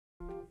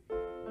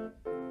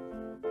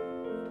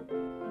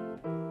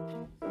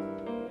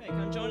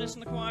join us in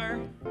the choir?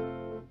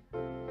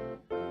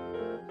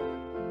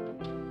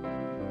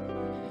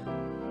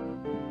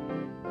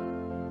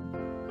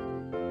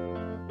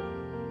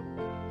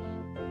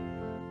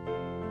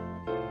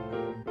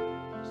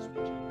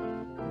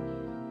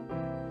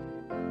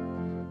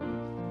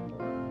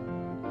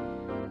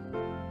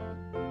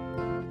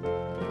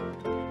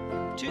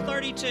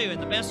 .232 in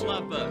the Best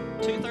Love book.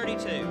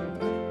 232.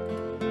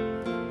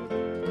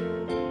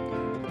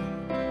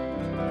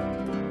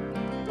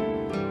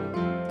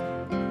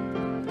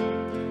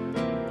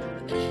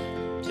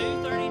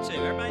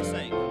 Everybody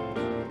sing.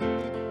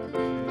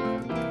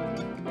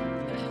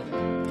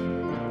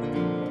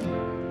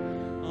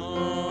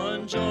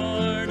 On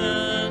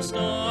Jordan's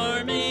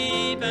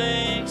stormy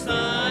banks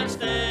I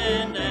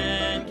stand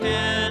and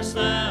cast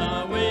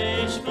a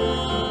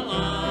wishful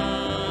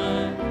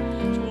eye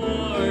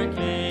toward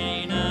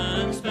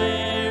Canaan's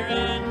fair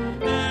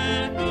and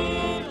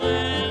happy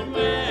land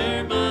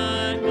where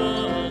my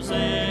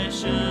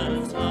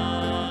possessions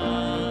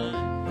lie.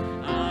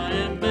 I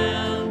am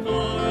bound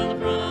for the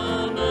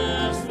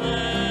promised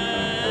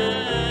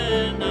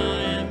land. I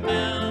am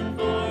bound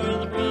for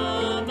the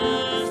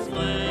promised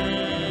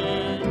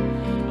land.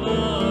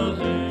 Oh,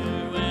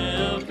 who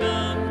will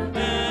come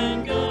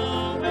and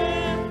go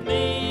with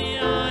me?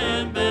 I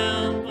am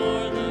bound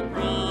for the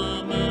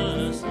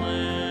promised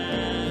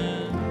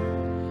land.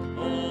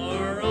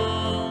 O'er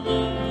all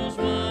those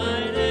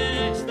wide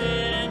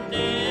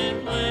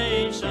extended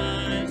plains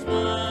shines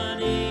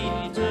one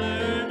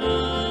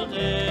eternal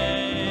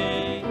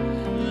day.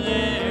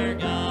 There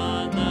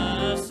God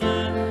the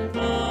Son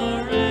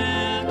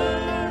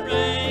forever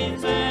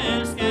reigns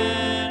and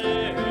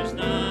scatters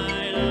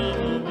night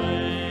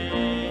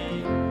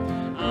away.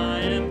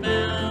 I am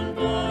bound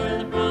for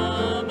the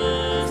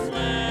promised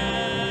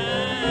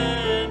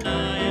land.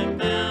 I am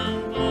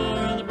bound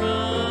for the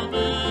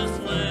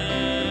promised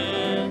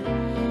land.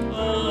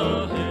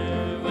 Oh,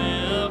 who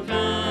will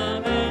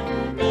come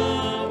and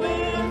go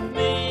with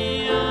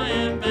me? I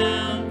am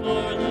bound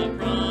for the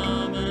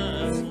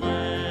promised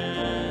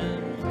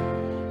land.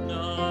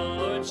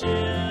 No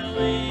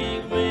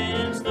chilling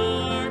winds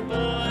nor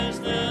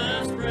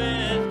poisonous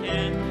breath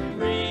can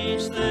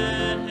reach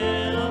that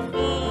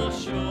healthful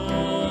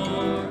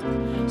shore.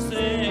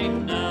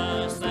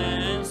 Sickness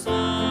and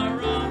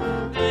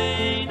sorrow,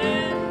 pain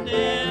and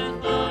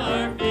death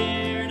are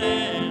feared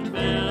and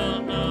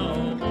felt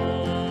no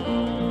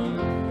more.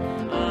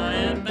 I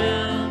am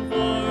bound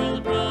for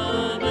the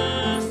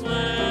promised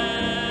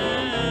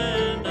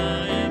land.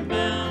 I am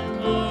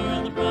bound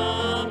for the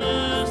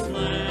promised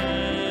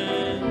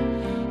land.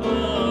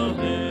 Oh,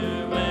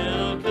 who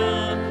will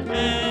come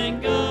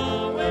and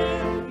go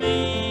with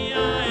me?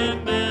 I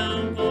am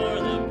bound for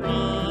the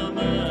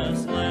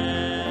promised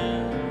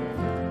land.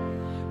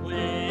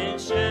 When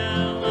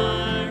shall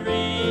I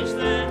reach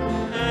that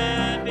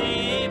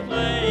happy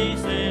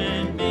place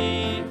and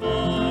be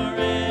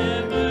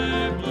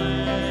forever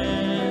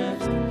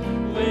blessed?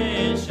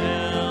 When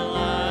shall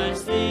I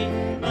see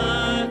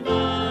my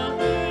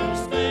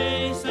Father's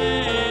face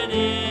and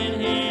in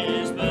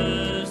His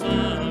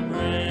bosom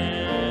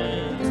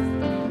rest?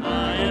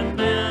 I am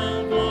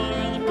bound for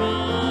the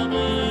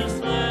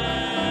promised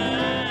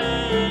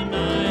land. I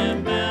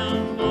am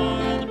bound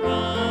for the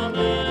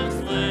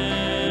promised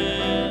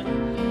land.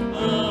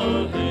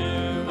 Oh,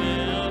 who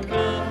will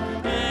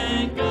come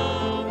and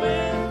go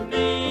with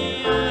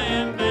me? I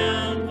am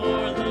bound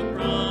for the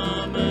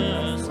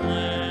promised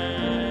land.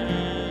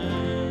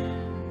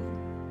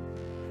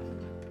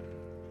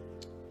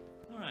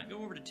 All right, go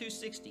over to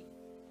 260.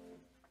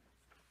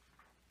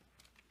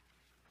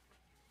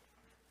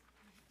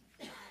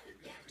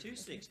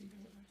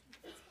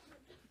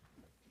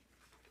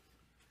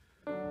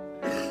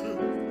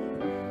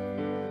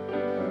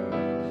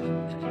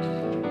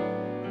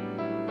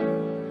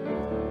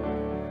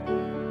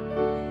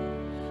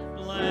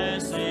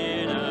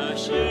 Blessed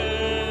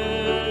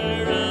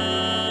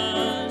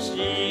assurance,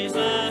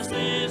 Jesus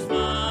is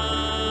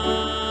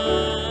mine.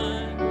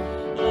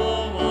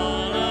 Oh,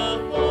 what a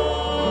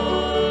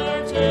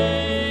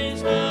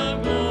foretaste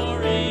of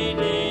glory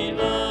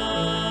divine,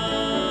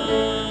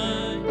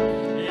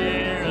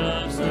 heir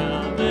of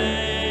salvation.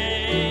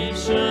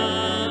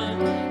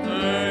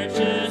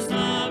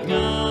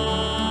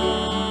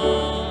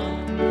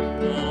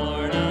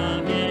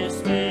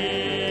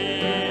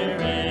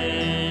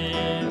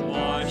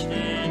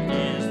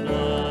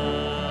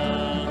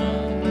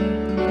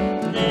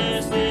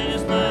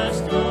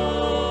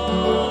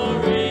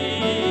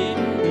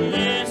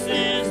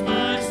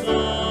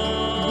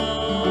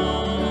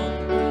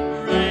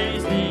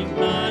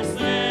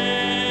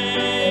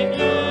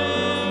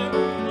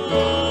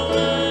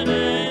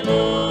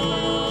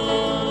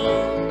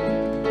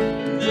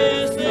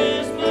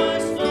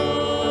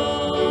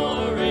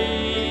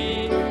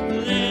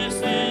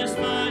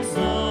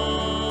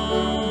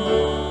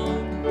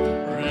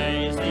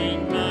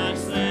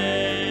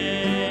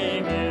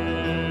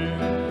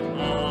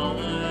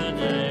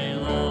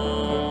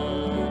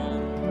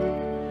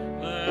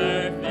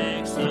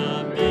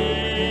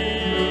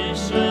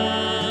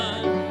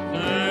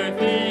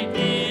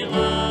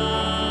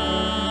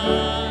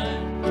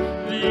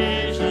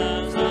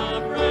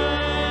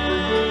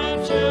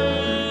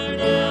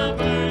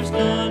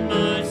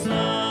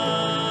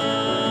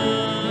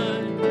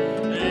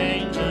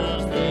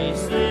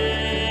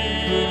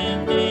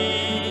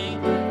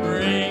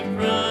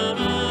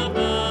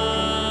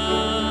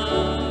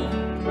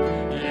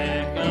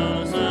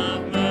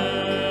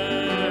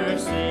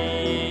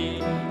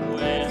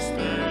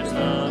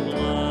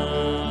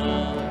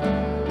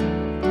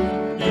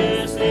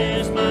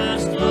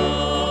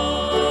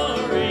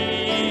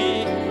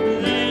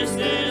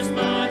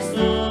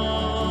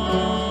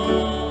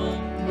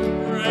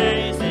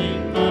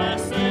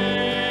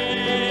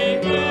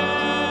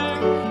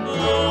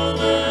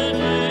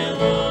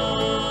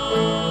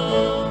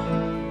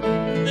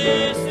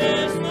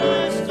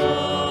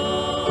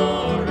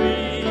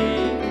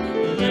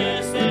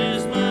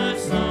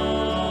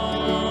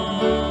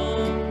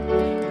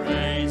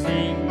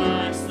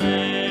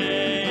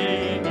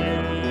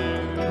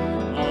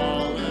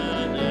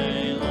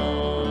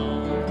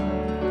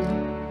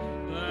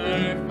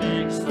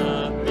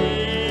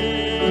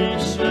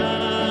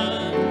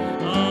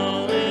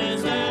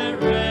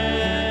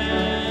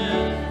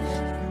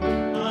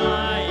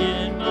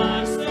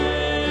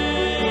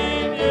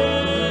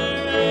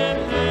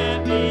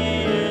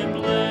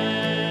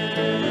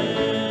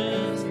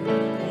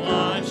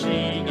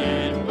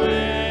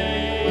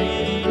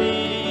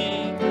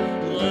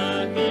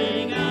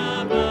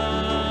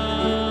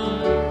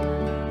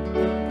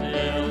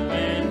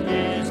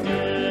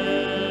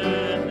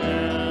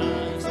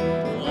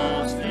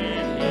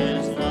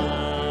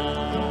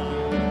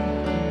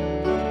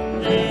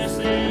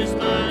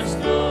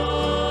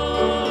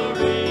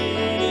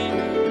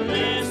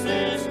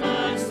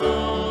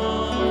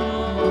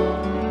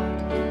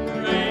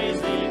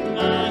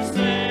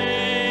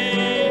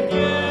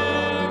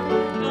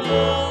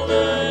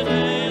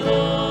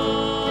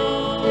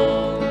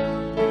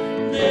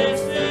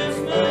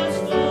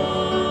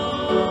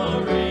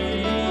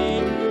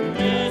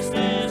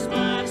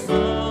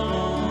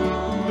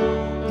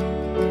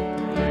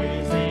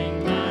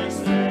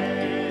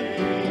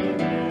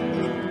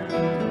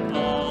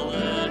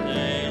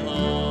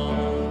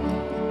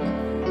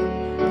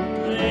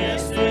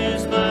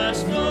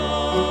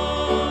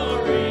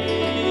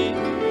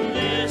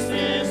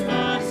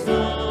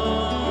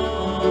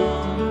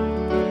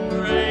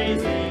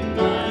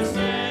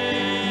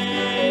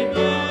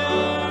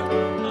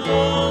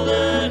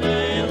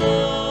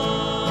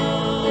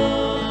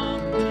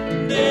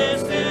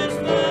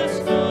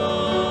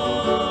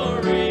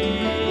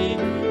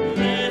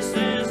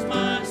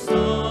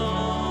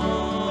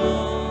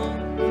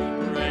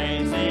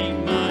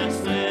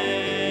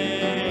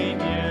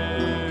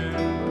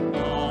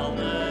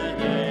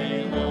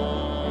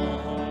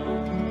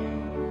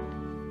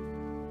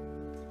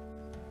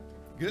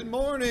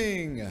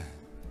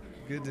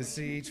 Good to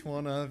see each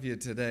one of you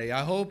today.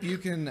 I hope you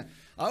can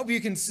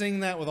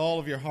sing that with all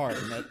of your heart,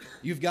 and that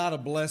you've got a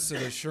blessed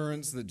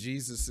assurance that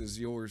Jesus is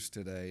yours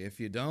today. If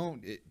you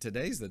don't,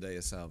 today's the day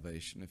of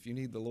salvation. If you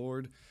need the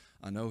Lord,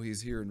 I know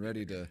He's here and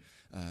ready to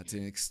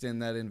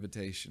extend that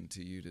invitation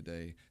to you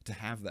today, to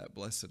have that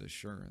blessed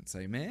assurance.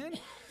 Amen?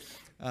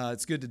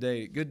 It's good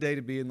day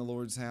to be in the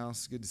Lord's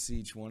house. Good to see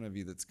each one of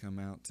you that's come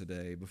out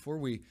today. Before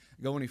we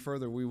go any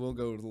further, we will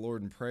go to the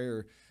Lord in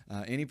prayer.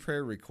 Any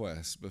prayer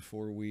requests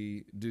before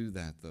we do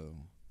that, though,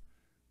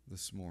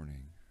 this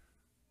morning?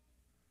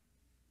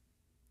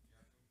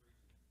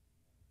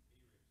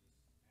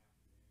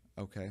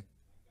 Okay.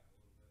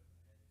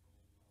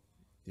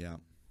 Yeah.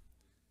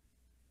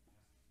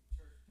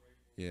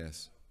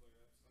 Yes.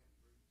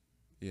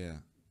 Yeah.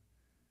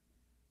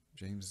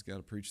 James has got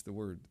to preach the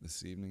word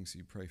this evening, so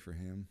you pray for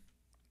him.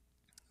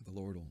 The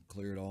Lord will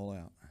clear it all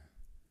out.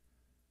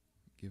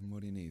 Give him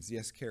what he needs.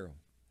 Yes, Carol.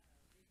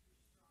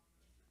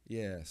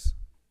 Yes.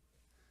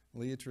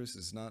 Leatrice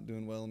is not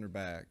doing well in her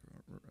back.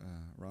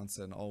 Ron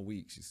said all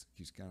week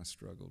she's kind of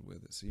struggled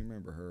with it. So you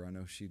remember her. I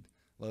know she'd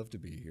love to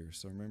be here,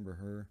 so remember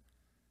her.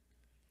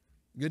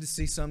 Good to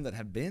see some that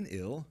have been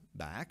ill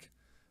back.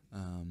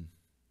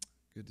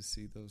 Good to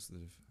see those that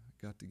have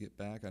got to get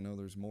back. I know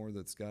there's more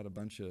that's got a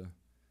bunch of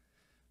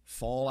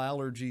fall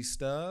allergy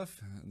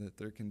stuff that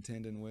they're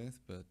contending with,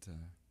 but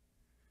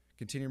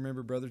continue to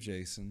remember Brother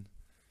Jason.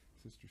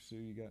 Sister Sue,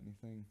 you got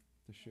anything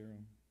to share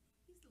on?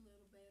 He's a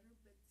little better,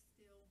 but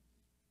still,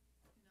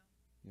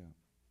 Yeah,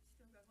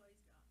 still got what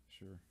he's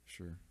got.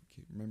 sure.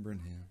 Keep remembering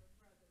him. My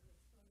brother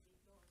that's going to be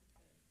going to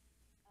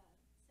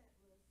St.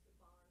 Louis to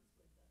Barnes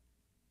with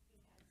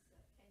he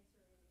has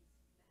cancer in his mouth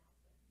that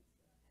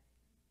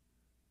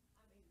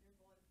he's they're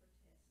going for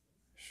tests and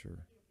stuff. Sure.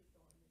 He'll be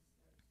going this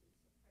Thursday,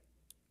 so pray for him.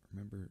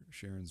 Remember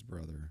Sharon's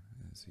brother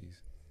as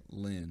he's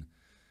Lynn.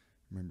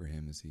 Remember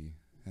him as he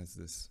has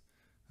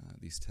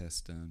these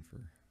tests done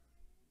for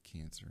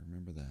cancer.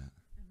 Remember that.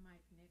 And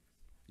Mike Nix.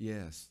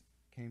 Yes,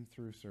 came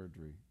through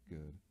surgery.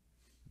 Good.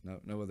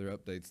 No other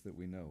updates that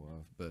we know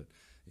of, but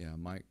yeah,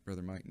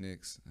 Brother Mike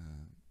Nix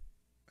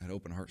had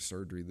open heart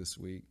surgery this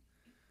week,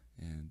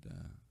 and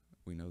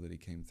we know that he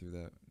came through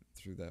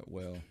that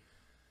well.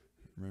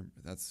 Remember,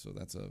 that's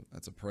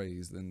a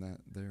praise. Then that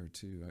there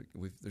too.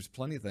 There's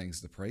plenty of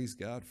things to praise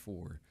God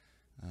for.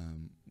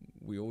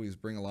 We always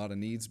bring a lot of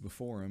needs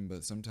before Him,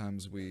 but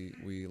sometimes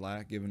we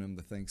lack giving Him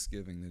the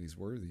thanksgiving that He's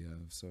worthy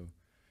of. So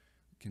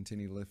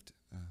continue to lift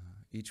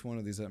each one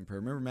of these up in prayer.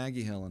 Remember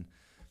Maggie Helen.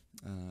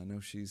 I know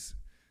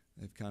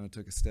they've kind of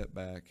took a step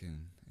back,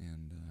 and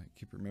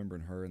keep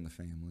remembering her and the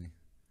family.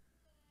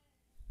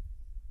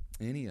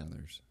 Any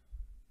others?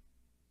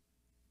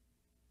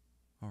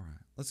 All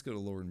right, let's go to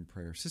the Lord in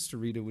prayer. Sister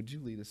Rita, would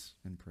you lead us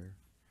in prayer?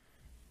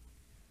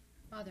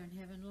 Father in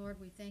heaven, Lord,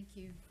 we thank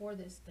you for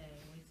this day.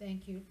 We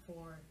thank you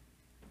for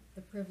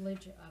the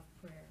privilege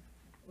of prayer.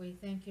 We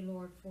thank you,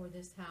 Lord, for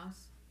this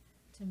house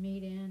to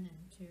meet in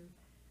and to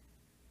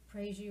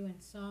praise you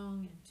in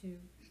song and to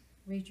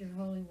read your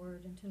holy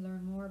word and to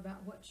learn more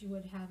about what you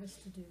would have us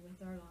to do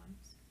with our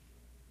lives.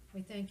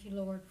 We thank you,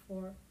 Lord,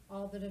 for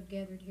all that have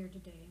gathered here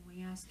today, and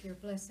we ask your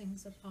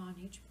blessings upon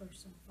each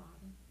person,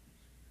 Father,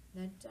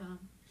 that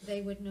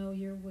they would know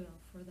your will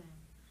for them.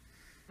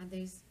 And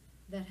these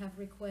that have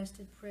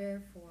requested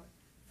prayer for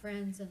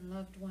friends and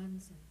loved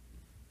ones and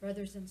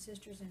brothers and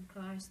sisters in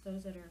Christ,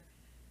 those that are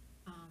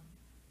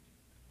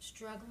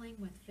struggling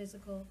with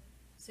physical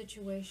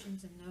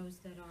situations and those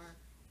that are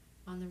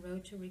on the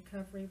road to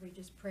recovery, we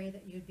just pray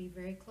that you'd be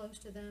very close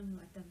to them,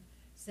 let them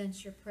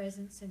sense your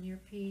presence and your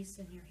peace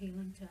and your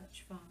healing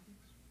touch, Father.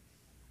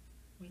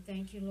 We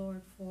thank you,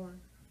 Lord, for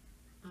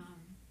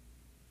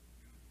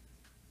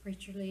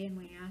Preacher Lee, and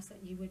we ask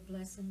that you would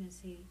bless him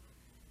as he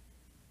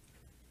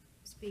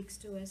speaks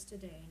to us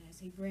today and as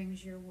he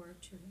brings your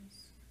word to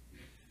us.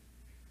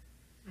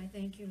 I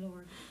thank you,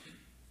 Lord,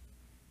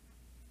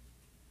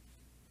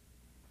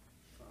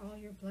 for all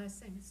your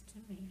blessings to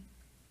me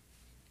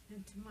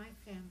and to my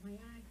family.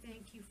 I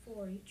thank you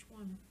for each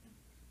one of them.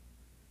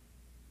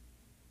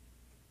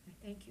 I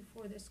thank you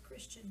for this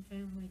Christian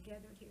family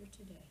gathered here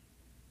today.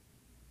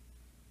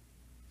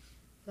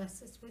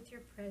 Bless us with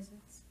your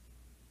presence,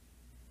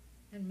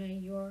 and may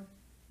your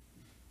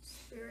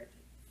spirit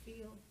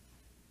feel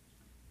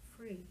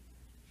free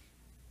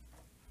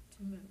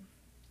to move.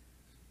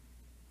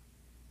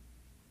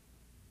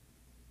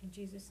 In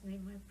Jesus'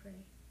 name I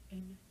pray.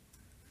 Amen.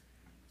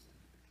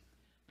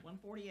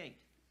 148.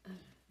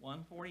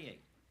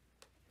 148.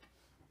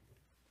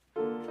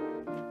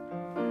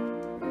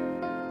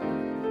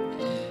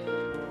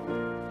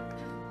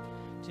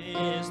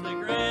 Tis the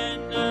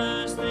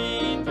grandest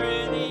theme through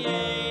the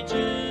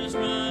ages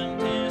run,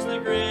 'tis the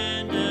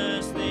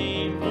grandest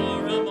theme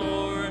for a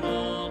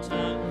mortal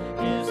tongue,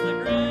 'tis the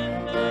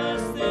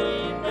grandest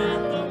theme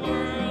that the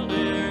world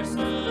e'er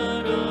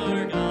sung.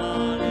 Our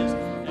God is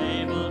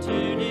able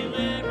to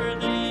deliver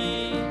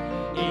thee,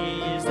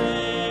 He is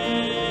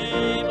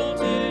able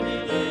to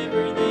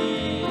deliver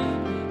thee.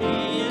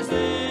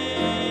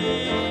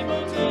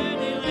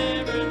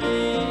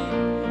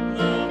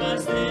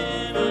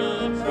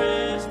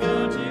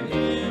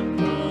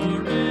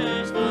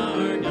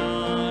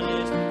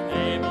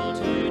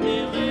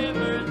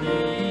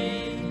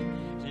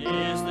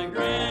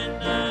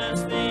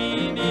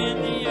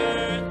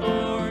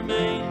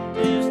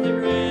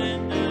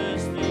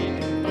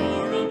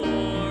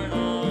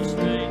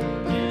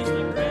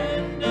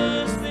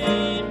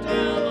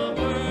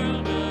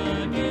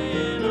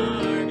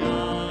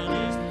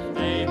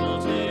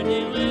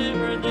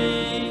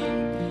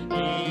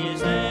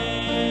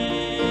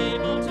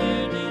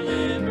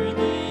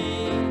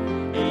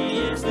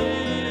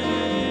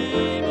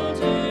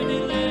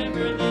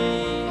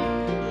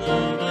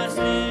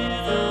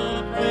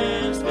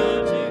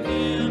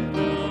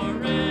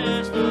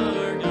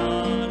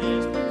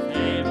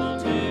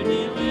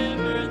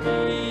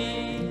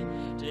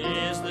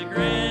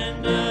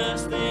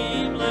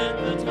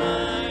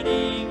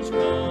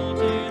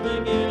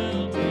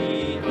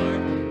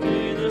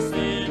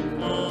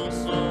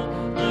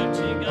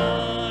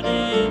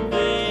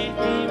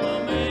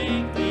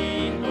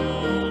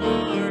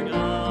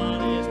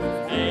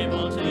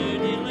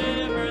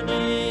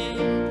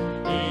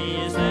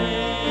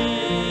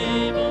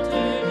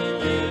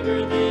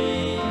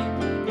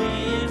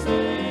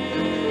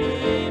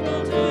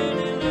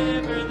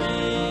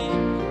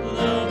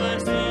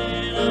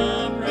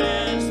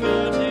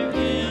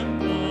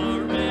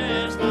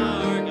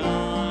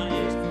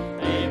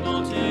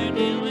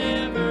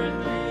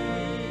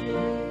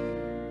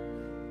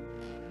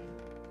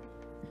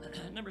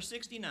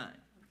 69.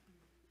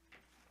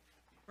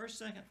 First,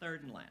 second,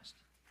 third, and last.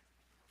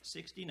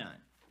 69.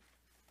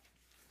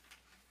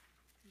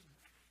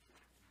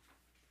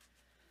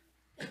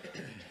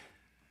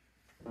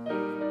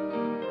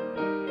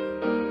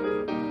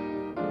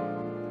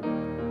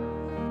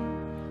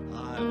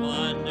 I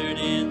wandered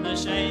in the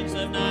shades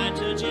of night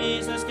till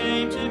Jesus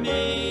came to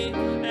me,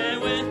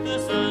 and with the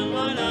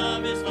sunlight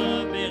of his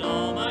love bid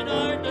all my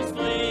darkness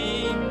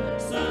flee.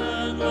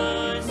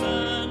 Sunlight,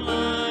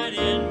 sunlight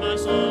in my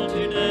soul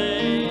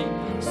today.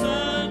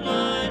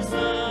 Sunlight,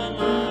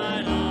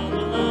 sunlight all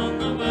along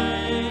the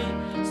way.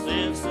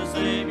 Since the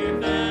Savior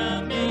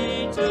found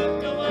me,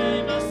 took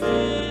away my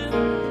sin,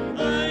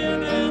 I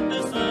have had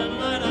the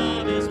sunlight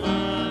of his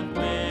love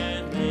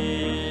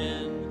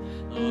within.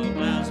 Though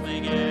clouds may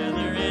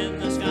gather in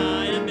the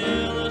sky and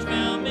billows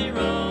round me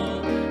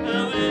roll,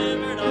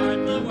 however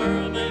dark the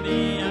world may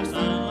be, I've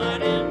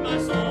sunlight in my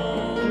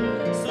soul.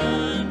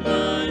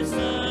 Sunlight,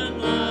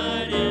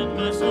 sunlight in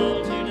my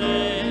soul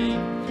today.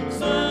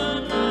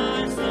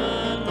 Sunlight,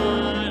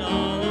 sunlight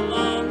all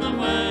along the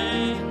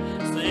way.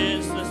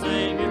 Since the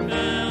Savior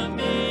found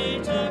me,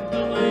 took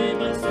away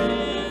my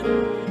sin,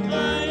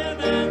 I have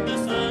had the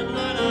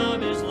sunlight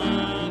of his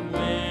love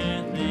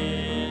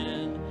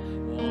within.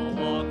 While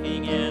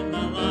walking in the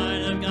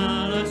light of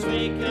God, I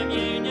sweet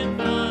communion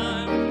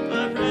find.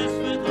 I press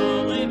with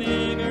holy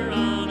vigor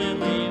on and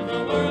leave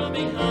the world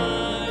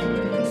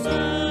behind.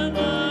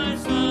 Sunlight,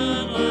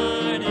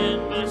 sunlight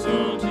in my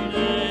soul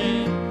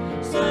today.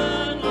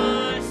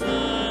 Sunlight,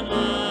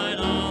 sunlight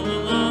all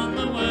along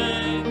the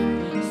way.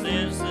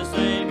 Since the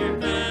Savior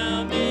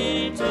found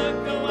me,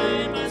 took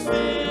away my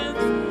sins,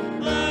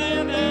 I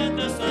have had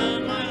the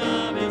sunlight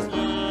of his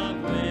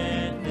love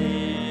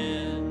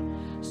within.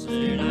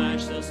 Soon I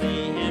shall see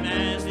him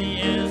as he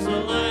is, the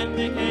light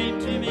that came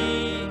to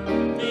me.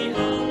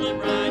 Behold the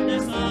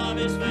brightness of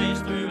his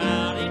face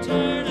throughout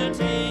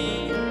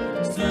eternity.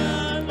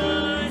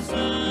 Sunlight,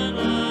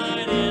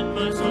 sunlight in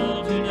my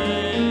soul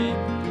today.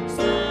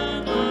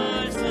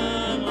 Sunlight,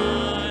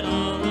 sunlight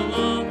all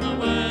along the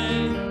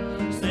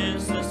way.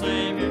 Since the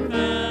Savior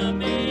found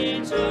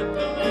me, took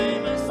away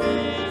my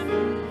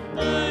sin, I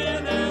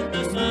have had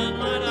the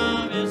sunlight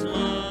of his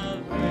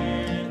love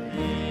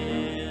within.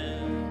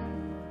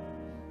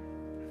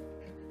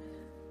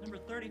 Number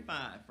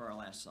 35 for our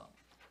last song.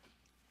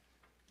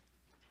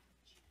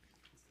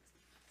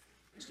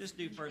 Let's just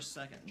do first,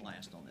 second, and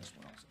last on this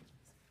one also.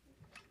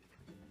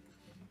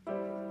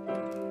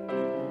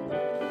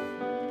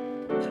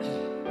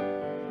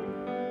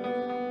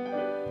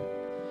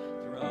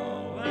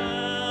 Throw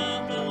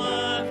out the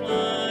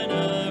lifeline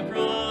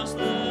across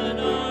the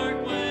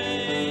dark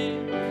way.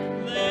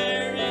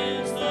 There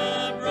is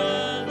the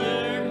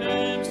brother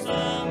whom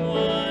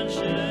someone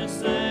should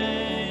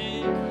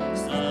save.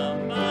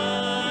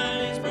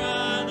 Somebody's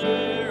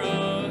brother,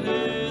 oh,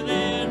 who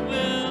then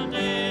will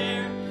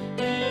dare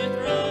to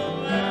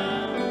throw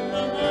out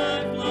the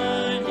lifeline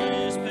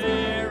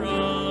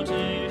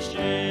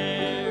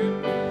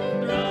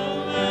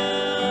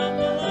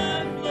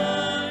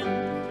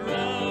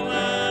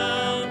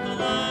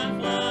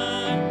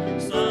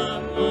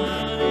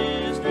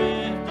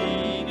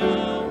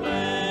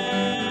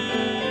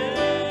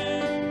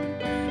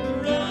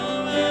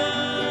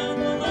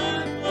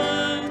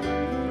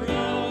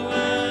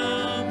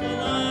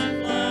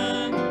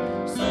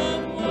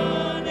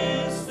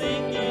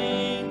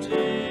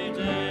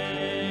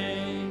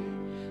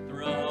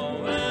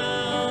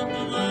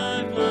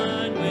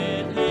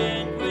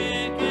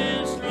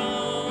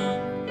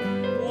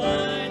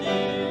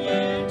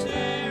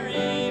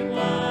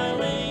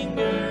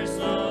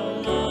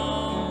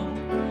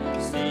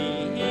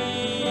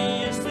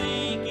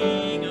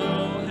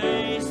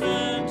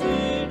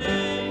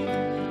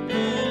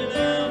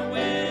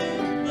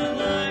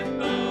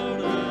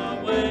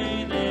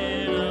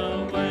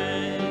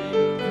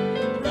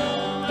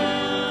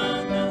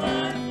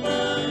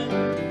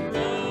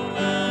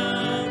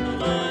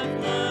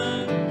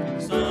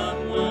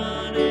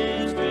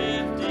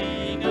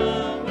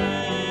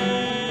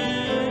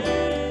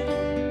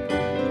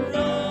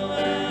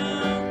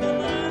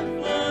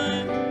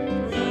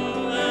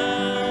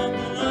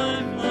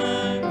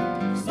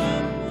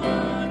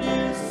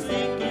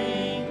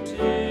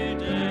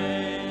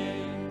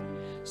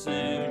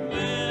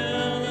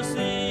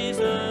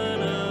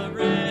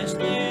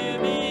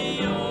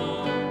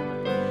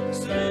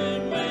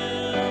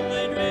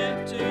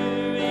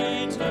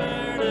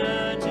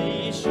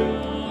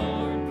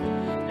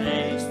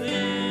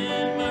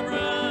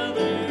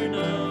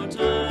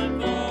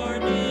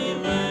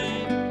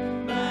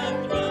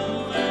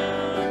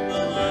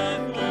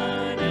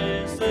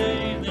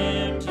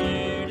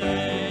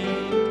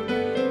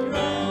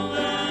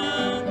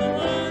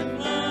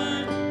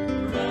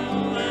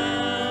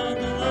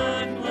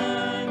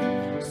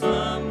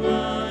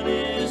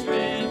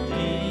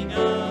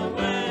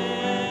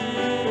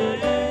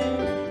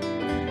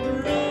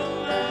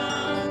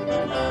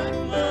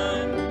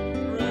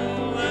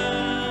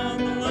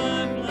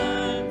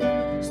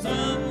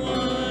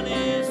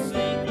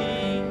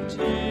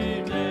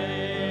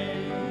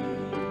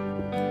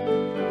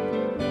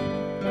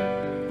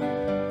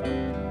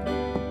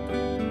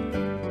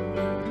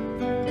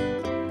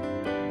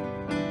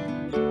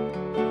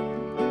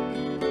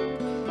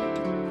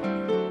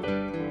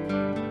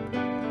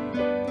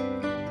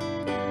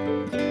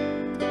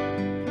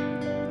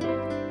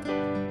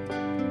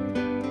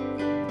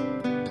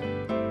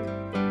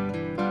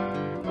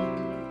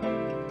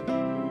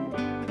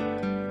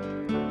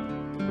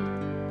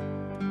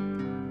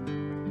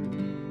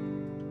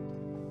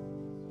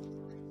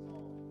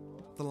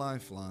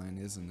lifeline,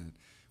 isn't it?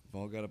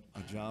 We've all got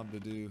a job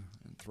to do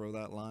and throw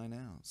that line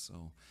out.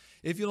 So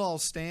if you'll all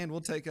stand,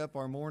 we'll take up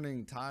our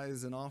morning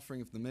tithes and offering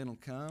if the men will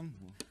come.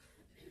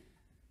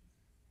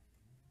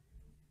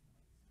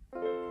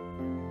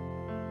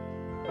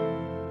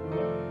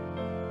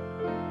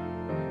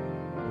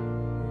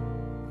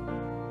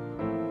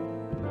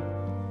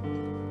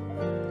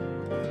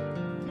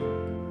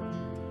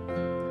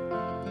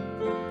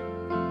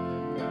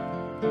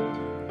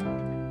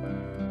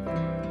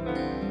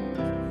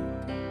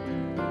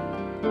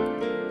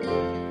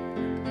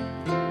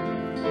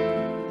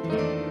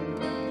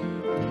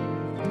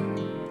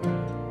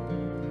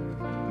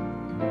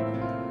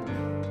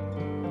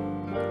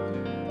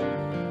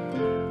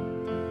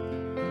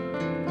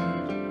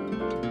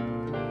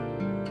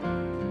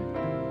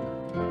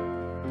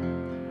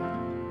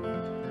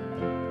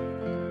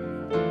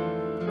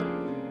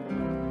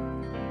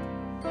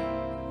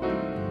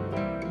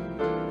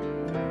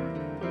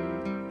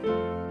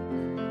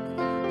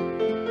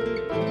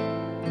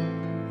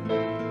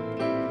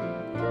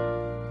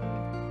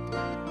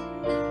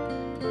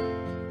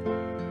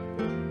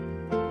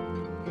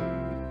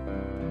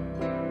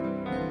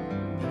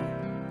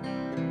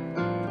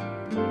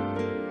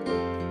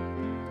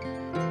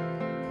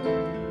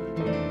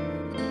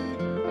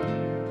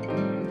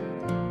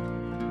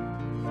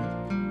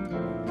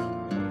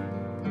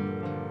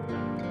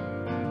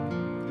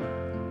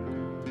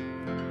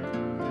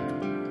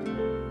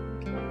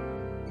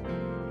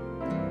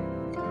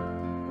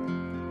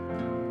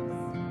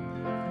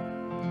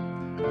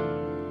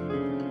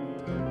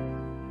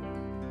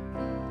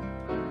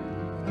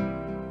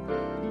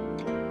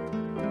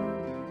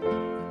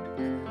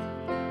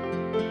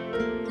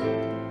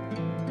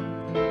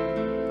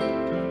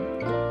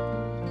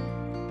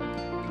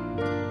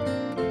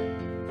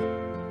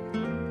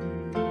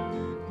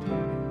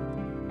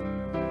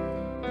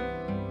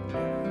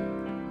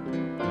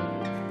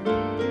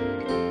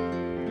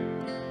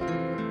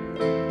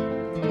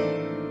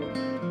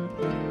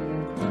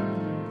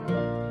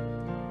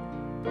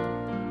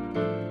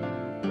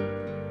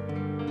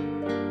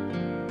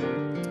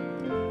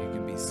 You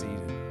can be seated.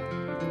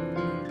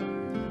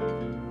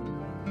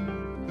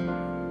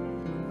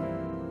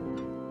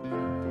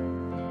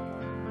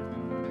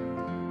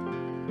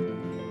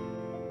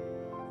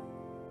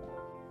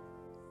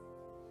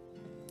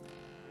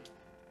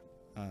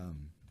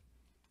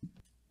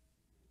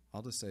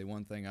 I'll just say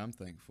one thing I'm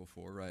thankful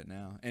for right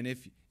now. And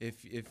if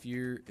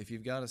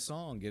you've got a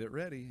song, get it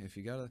ready. If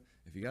you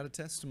got a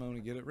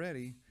testimony, get it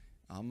ready.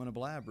 I'm gonna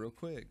blab real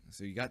quick,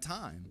 so you got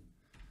time.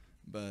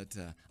 But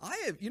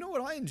you know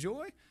what I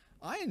enjoy?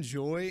 I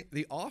enjoy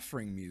the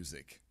offering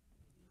music.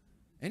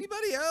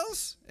 Anybody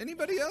else?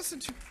 Anybody else?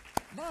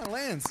 My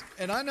lands.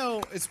 And I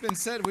know it's been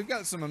said we've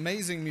got some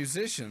amazing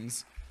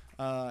musicians,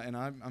 and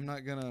I'm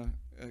not gonna,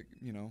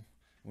 we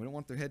don't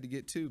want their head to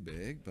get too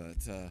big, but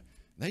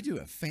they do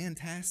a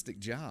fantastic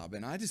job.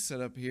 And I just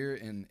sit up here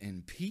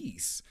in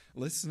peace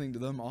listening to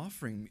them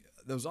offering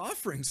those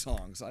offering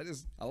songs. I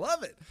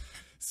love it.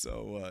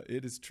 So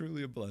it is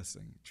truly a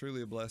blessing,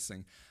 truly a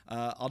blessing.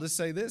 I'll just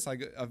say this.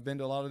 I've been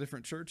to a lot of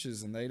different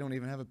churches, and they don't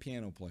even have a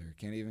piano player,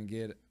 can't even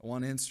get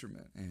one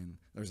instrument. And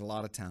there's a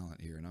lot of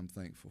talent here, and I'm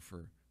thankful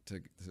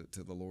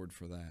to the Lord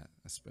for that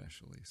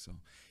especially. So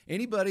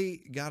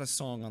anybody got a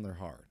song on their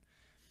heart?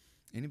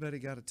 Anybody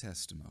got a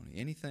testimony?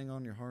 Anything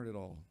on your heart at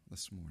all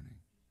this morning?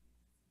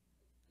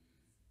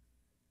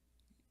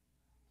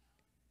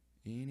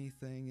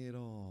 Anything at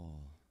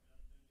all?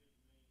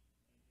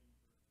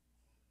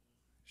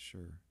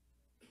 Sure.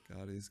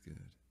 God is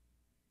good.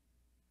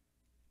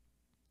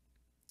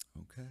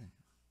 Okay.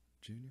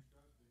 Junior?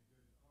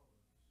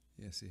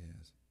 Yes, he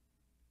has.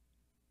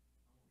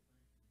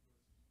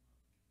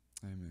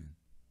 Amen.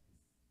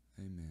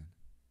 Amen.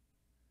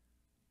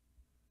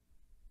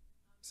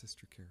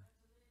 Sister Carol.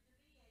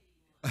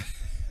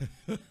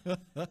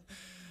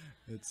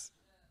 It's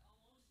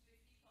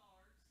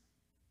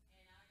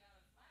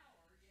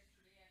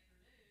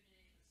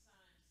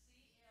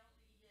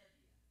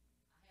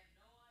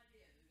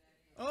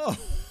oh,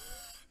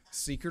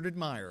 secret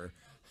admirer.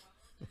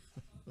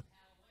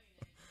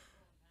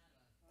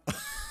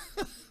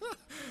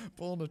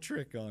 Pulling a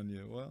trick on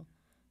you. Well,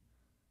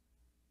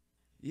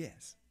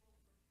 yes.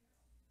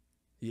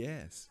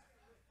 Yes.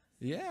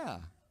 Yeah.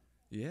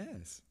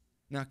 Yes.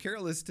 Now,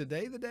 Carol, is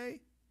today the day?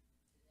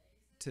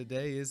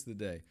 Today is the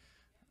day.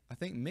 I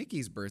think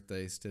Mickey's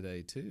birthday is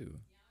today, too.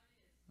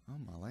 Oh,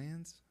 my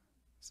lands.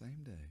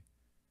 Same day.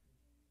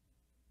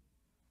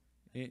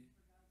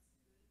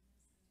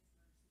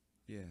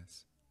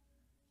 Yes.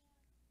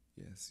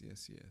 Yes,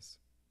 yes, yes.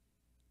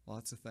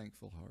 Lots of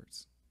thankful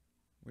hearts.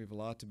 We have a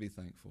lot to be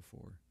thankful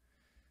for.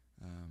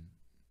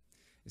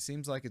 It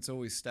seems like it's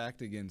always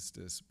stacked against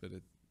us, but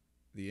at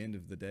the end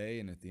of the day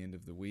and at the end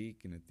of the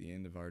week and at the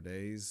end of our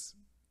days,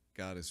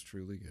 God is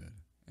truly good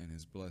and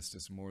has blessed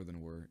us more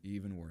than we're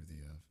even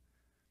worthy of.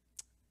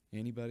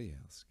 Anybody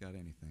else got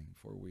anything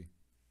before we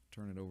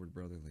turn it over to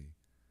Brother Lee?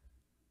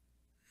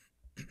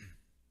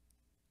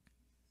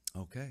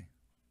 Okay.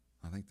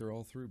 I think they're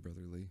all through,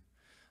 Brother Lee.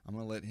 I'm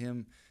going to let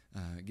him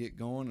get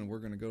going, and we're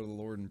going to go to the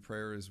Lord in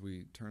prayer as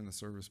we turn the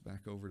service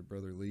back over to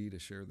Brother Lee to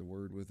share the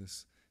word with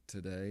us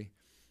today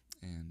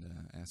and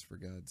ask for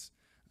God's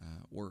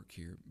work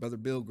here. Brother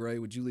Bill Gray,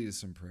 would you lead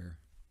us in prayer?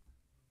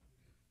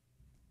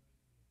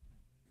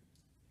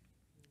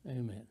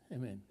 Amen.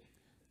 Amen.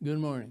 Good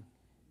morning.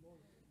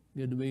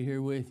 Good to be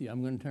here with you.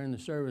 I'm going to turn the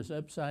service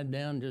upside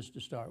down just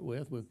to start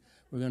with. We're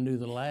going to do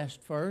the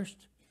last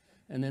first,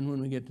 and then when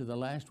we get to the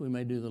last, we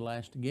may do the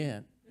last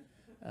again.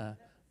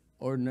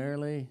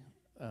 Ordinarily,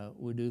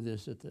 we do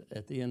this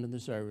at the end of the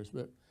service,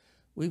 but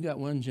we've got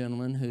one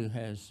gentleman who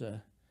has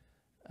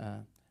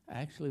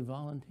actually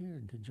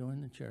volunteered to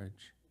join the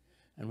church,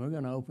 and we're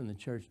going to open the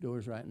church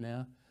doors right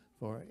now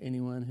for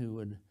anyone who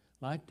would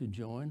like to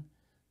join.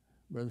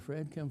 Brother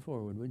Fred, come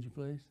forward, would you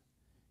please?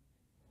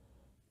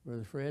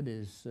 Brother Fred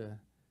is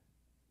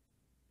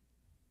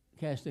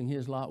casting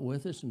his lot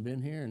with us and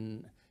been here,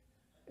 and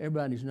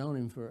everybody's known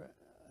him for,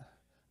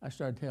 I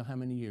started to tell how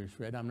many years,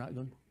 Fred? I'm not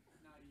going to.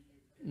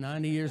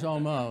 90 years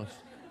almost.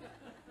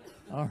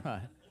 All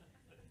right.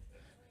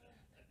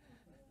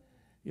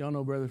 Y'all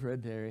know Brother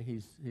Fred Terry.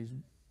 He's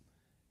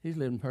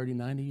lived in Purdy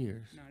 90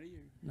 years. 90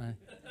 years. 90,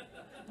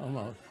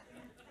 almost.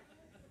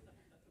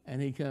 And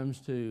he comes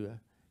to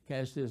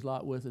cast his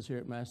lot with us here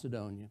at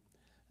Macedonia.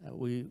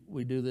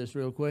 We do this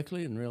real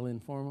quickly and real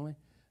informally.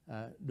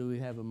 Do we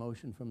have a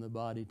motion from the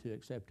body to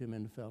accept him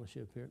into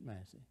fellowship here at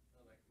Massey?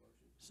 I'll make a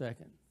motion.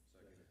 Second.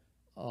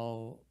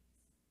 All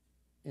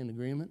in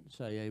agreement,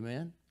 say amen.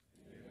 Amen.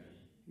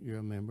 You're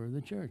a member of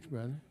the church,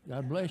 brother.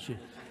 God bless you.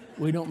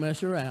 We don't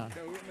mess around.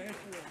 Don't mess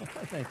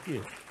around. Thank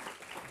you.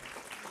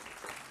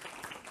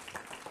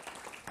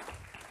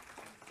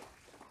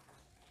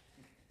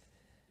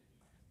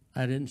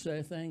 I didn't say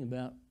a thing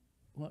about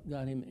what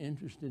got him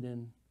interested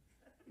in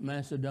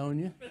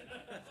Macedonia.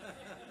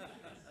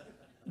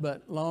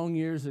 But long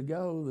years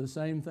ago, the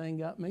same thing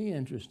got me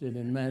interested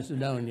in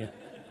Macedonia.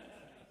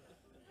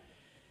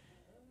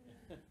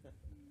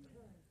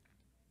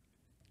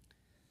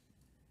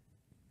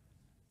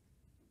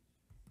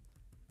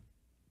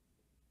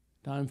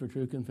 Time for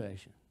true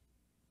confession.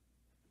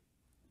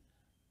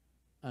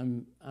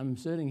 I'm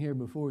sitting here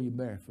before you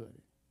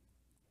barefooted.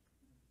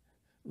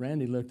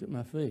 Randy looked at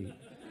my feet.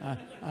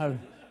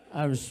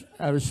 I was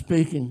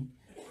speaking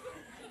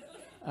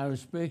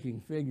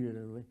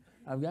figuratively.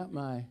 I've got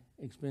my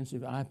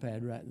expensive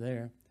iPad right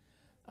there.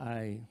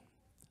 I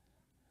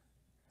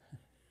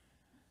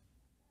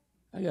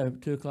got up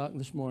at 2 o'clock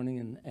this morning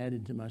and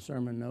added to my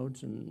sermon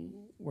notes and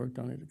worked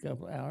on it a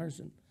couple of hours,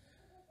 and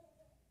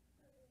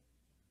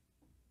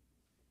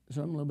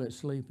so I'm a little bit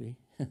sleepy.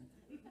 And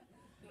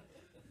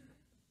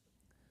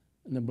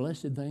the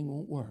blessed thing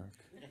won't work.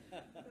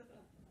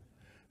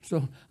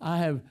 So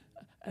I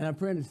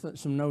printed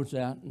some notes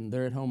out, and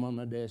they're at home on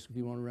my desk if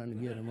you want to run to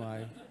get them.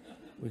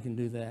 We can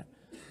do that.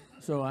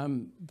 So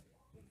I'm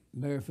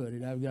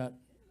barefooted. I've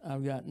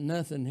got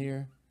nothing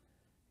here.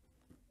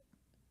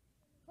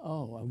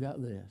 Oh, I've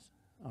got this.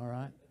 All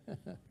right.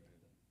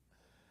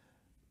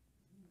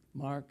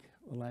 Mark,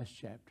 the last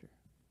chapter.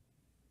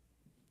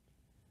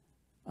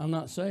 I'll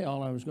not say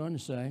all I was going to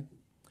say,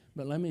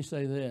 but let me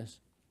say this.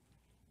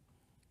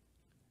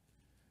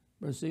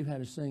 Brother Steve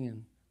had us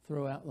singing,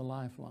 "Throw Out the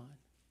Lifeline."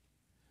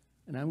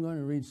 And I'm going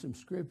to read some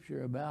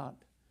scripture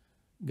about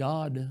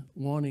God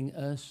wanting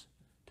us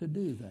to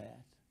do that.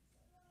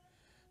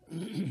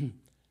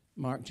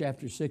 Mark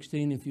chapter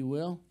 16, if you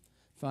will,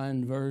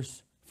 find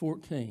verse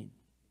 14.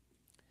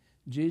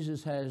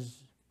 Jesus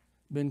has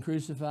been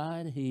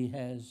crucified. He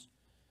has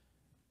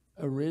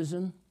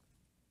arisen.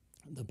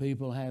 The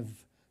people have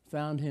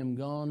found him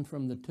gone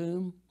from the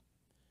tomb.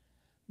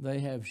 They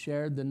have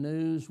shared the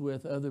news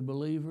with other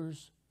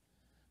believers,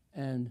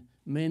 and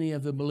many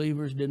of the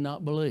believers did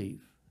not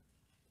believe.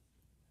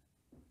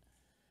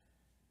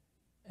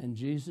 And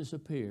Jesus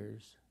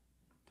appears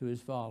to his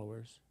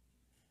followers,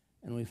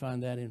 and we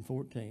find that in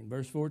 14.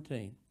 Verse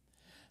 14.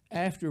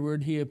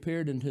 Afterward he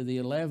appeared unto the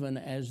 11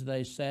 as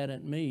they sat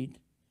at meat,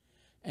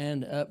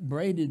 and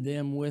upbraided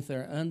them with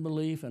their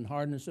unbelief and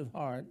hardness of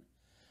heart,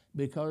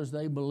 because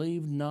they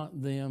believed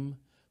not them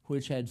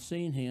which had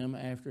seen him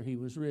after he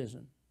was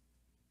risen.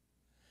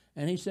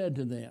 And he said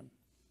to them,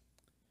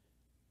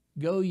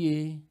 Go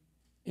ye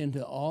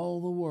into all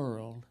the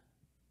world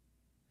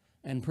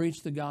and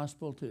preach the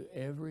gospel to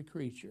every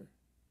creature.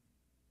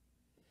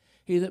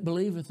 He that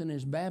believeth and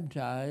is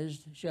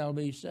baptized shall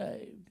be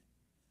saved,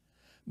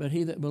 but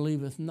he that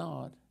believeth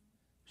not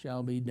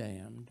shall be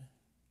damned.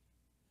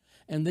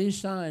 And these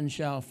signs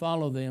shall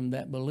follow them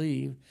that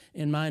believe.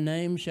 In my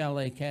name shall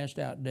they cast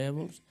out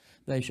devils.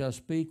 They shall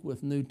speak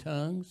with new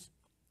tongues.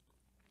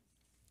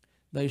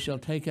 They shall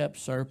take up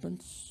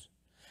serpents.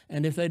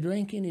 And if they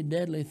drink any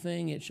deadly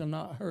thing, it shall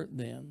not hurt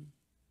them.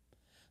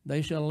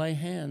 They shall lay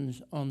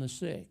hands on the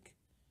sick,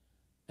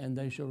 and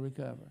they shall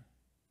recover.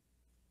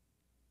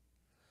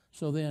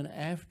 So then,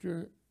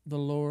 after the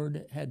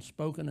Lord had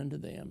spoken unto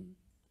them,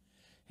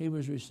 he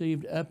was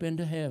received up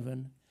into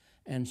heaven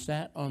and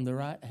sat on the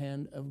right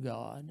hand of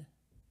God.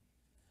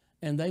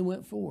 And they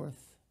went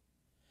forth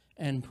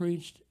and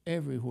preached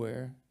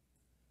everywhere,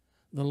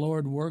 the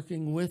Lord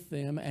working with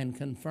them and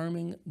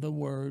confirming the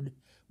word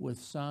with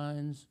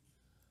signs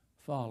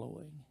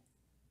following.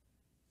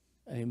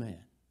 Amen.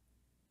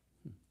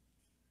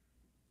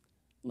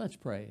 Let's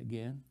pray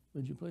again,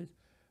 would you please?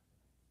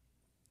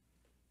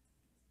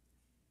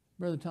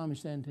 Brother Tommy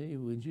Santee,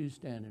 would you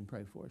stand and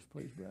pray for us,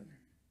 please, brother?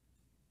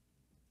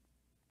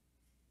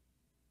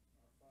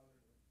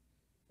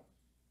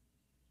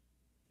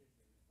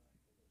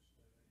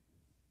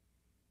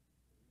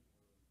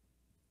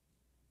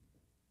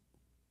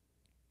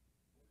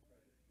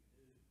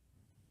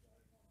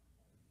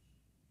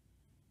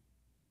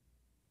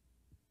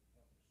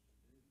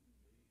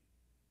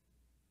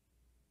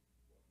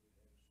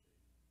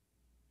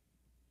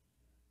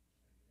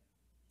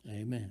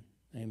 Amen.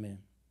 Amen.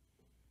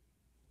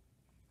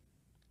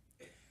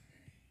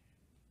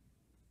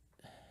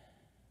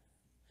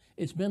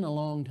 It's been a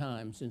long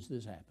time since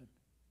this happened.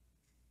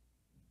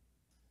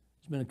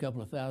 It's been a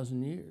couple of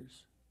thousand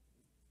years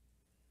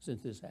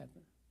since this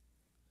happened.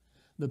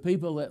 The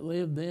people that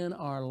lived then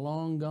are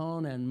long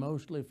gone and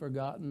mostly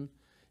forgotten,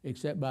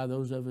 except by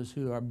those of us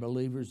who are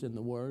believers in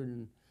the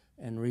Word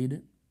and read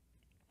it.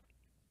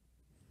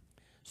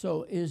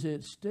 So is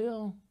it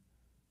still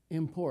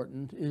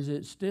important? Is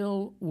it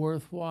still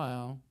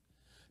worthwhile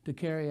to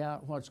carry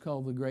out what's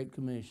called the Great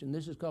Commission?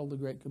 This is called the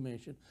Great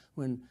Commission.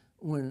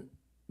 When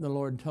the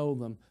Lord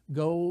told them,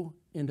 go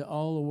into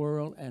all the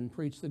world and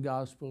preach the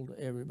gospel to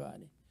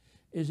everybody.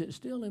 Is it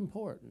still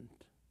important?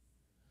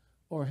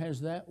 Or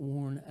has that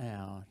worn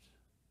out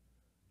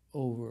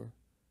over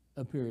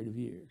a period of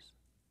years?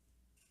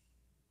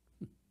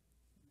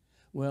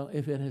 Well,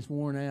 if it has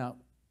worn out,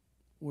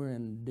 we're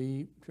in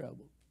deep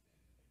trouble.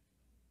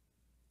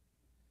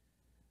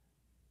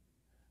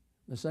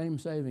 The same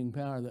saving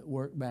power that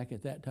worked back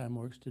at that time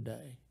works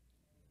today.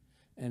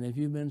 And if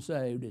you've been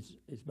saved,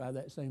 it's by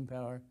that same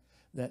power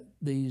that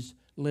these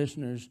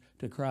listeners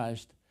to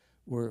Christ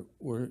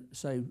were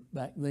saved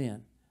back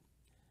then.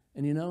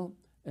 And you know,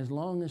 as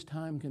long as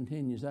time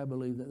continues, I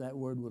believe that that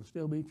word will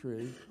still be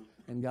true,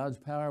 and God's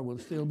power will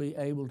still be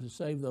able to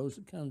save those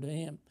that come to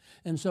Him.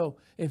 And so,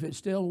 if it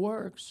still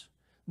works,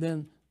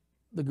 then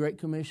the Great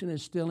Commission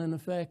is still in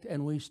effect,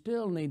 and we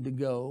still need to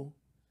go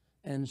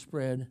and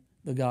spread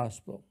the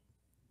gospel.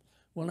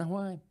 Well,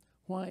 now,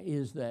 why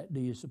is that,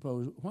 do you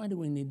suppose? Why do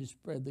we need to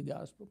spread the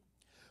gospel?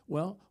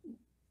 Well,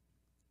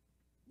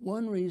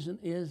 one reason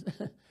is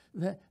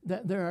that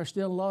there are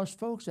still lost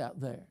folks out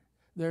there.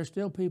 There are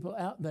still people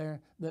out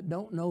there that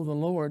don't know the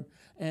Lord,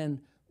 and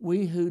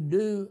we who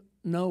do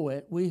know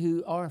it, we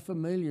who are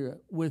familiar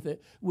with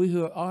it, we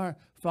who are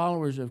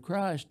followers of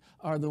Christ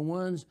are the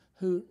ones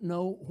who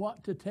know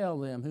what to tell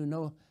them, who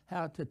know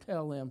how to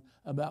tell them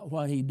about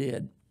what He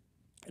did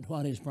and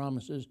what His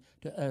promises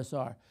to us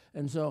are.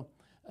 And so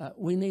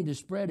we need to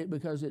spread it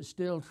because it's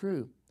still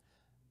true.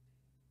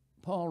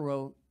 Paul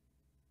wrote,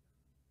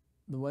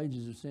 the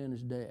wages of sin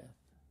is death.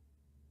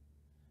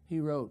 He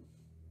wrote,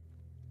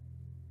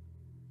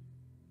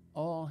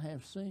 all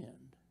have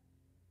sinned.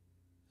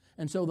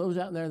 And so those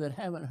out there that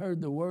haven't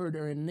heard the word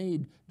are in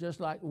need, just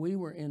like we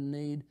were in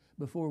need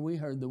before we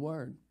heard the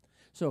word.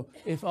 So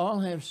if all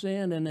have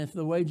sinned, and if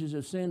the wages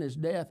of sin is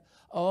death,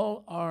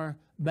 all are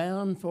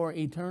bound for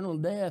eternal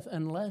death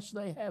unless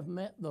they have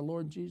met the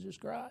Lord Jesus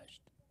Christ.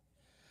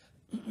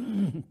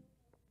 And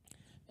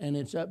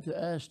it's up to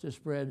us to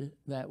spread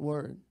that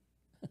word.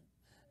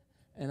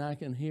 And I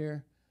can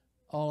hear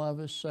all of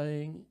us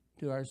saying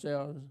to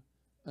ourselves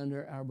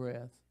under our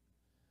breath,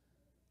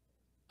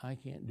 I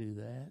can't do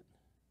that.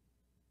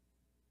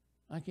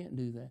 I can't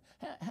do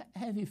that.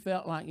 Have you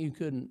felt like you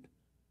couldn't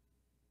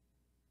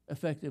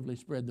effectively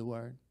spread the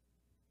word?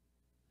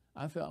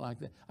 I felt like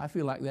that. I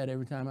feel like that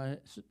every time I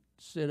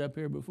sit up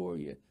here before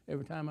you,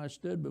 every time I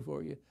stood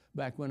before you,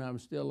 back when I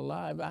was still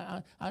alive.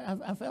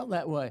 I felt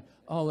that way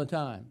all the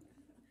time.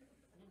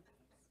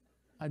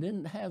 I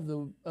didn't have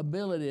the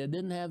ability, I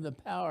didn't have the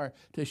power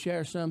to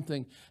share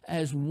something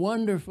as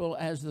wonderful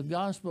as the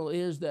gospel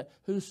is, that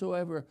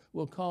whosoever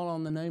will call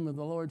on the name of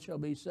the Lord shall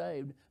be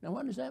saved. Now,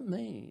 what does that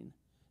mean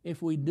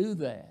if we do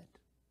that?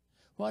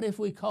 What if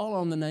we call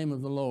on the name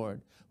of the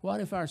Lord?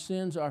 What if our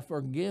sins are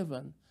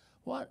forgiven?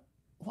 What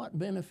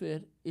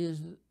benefit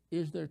is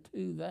there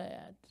to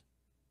that?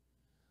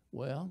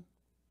 Well,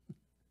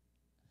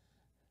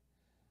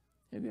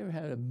 have you ever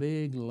had a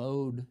big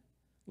load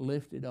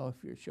lifted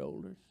off your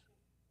shoulders?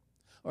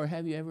 Or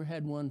have you ever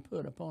had one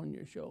put upon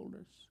your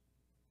shoulders?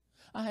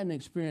 I had an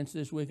experience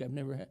this past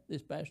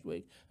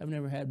week I've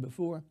never had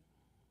before.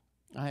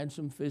 I had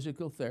some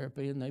physical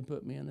therapy, and they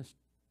put me in a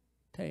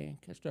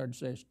tank. I started to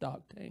say a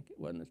stock tank. It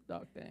wasn't a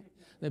stock tank.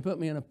 They put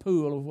me in a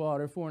pool of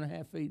water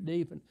 4.5 feet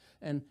deep,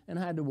 and I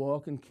had to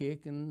walk and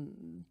kick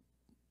and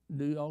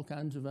do all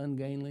kinds of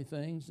ungainly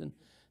things.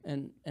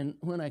 And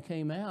when I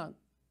came out,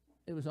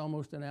 it was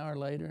almost an hour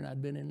later, and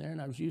I'd been in there,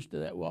 and I was used to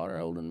that water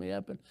holding me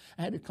up, and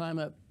I had to climb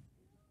up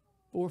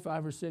 4,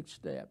 5, or 6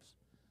 steps.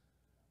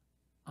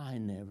 I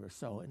never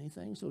saw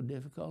anything so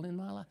difficult in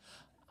my life.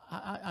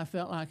 I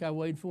felt like I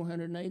weighed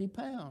 480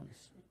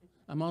 pounds.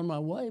 I'm on my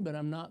way, but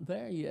I'm not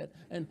there yet.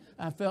 And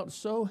I felt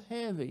so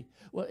heavy.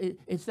 Well,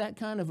 it's that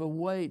kind of a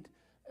weight.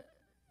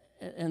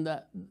 And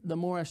the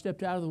more I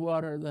stepped out of the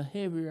water, the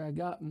heavier I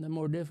got and the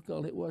more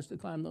difficult it was to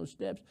climb those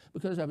steps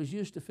because I was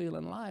used to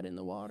feeling light in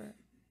the water.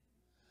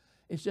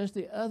 It's just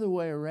the other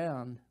way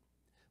around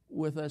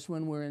with us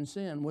when we're in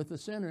sin, with the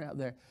sinner out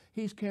there.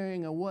 He's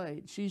carrying a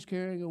weight, she's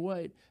carrying a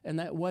weight, and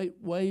that weight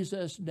weighs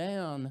us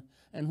down.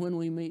 And when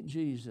we meet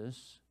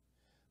Jesus,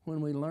 when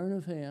we learn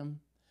of Him,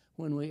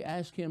 when we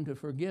ask Him to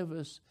forgive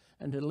us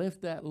and to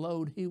lift that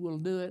load, He will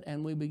do it,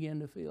 and we begin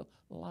to feel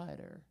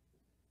lighter.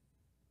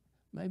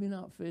 Maybe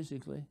not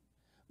physically,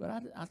 but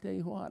I tell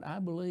you what, I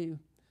believe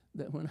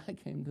that when I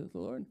came to the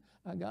Lord,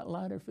 I got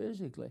lighter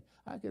physically.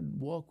 I could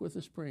walk with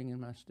a spring in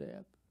my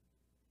step.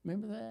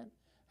 Remember that?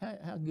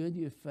 How good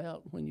you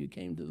felt when you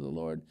came to the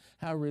Lord,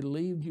 how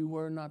relieved you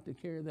were not to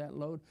carry that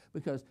load,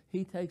 because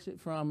He takes it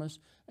from us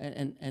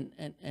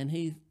and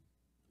He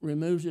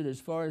removes it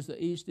as far as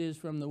the east is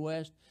from the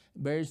west,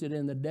 buries it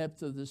in the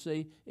depth of the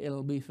sea.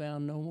 It'll be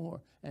found no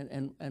more,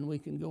 and we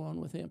can go on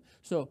with Him.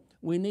 So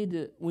we need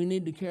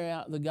to carry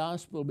out the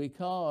gospel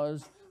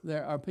because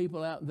there are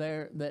people out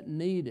there that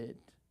need it,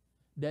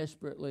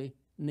 desperately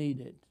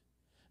need it.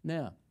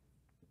 Now,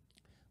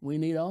 we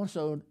need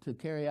also to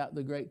carry out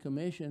the Great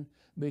Commission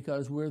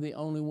because we're the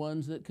only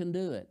ones that can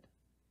do it.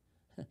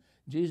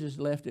 Jesus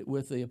left it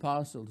with the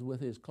apostles, with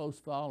His close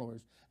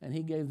followers, and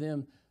He gave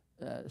them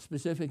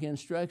specific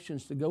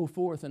instructions to go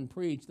forth and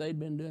preach. They'd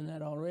been doing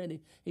that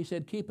already. He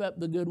said, keep up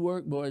the good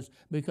work, boys,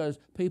 because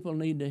people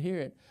need to hear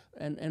it.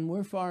 And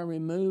we're far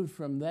removed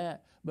from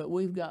that, but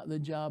we've got the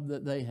job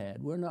that they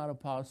had. We're not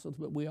apostles,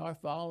 but we are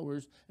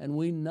followers, and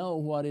we know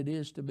what it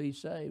is to be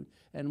saved,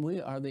 and we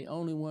are the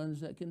only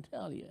ones that can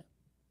tell you.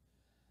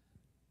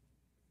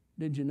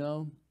 Did you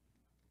know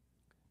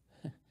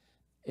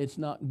it's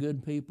not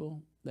good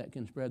people that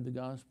can spread the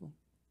gospel?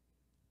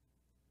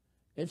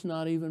 It's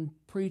not even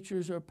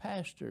preachers or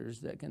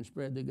pastors that can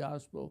spread the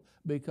gospel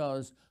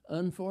because,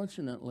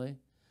 unfortunately,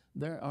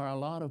 there are a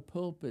lot of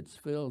pulpits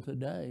filled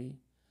today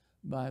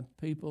by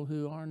people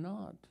who are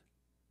not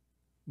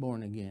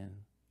born-again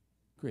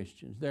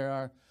Christians. There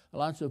are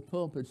lots of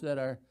pulpits that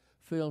are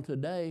filled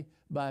today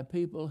by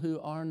people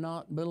who are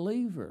not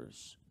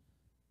believers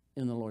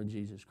in the Lord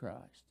Jesus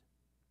Christ.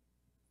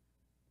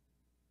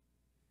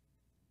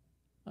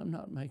 I'm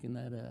not making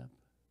that up.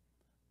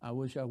 I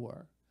wish I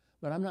were.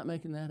 But I'm not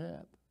making that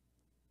up.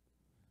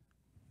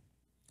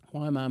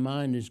 Why my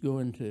mind is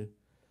going to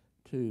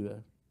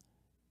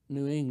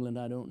New England,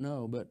 I don't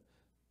know. But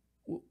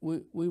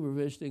we were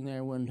visiting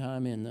there one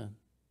time in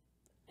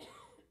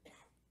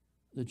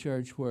the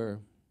church where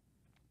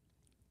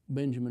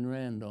Benjamin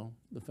Randall,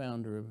 the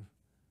founder of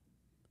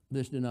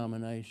this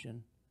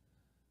denomination,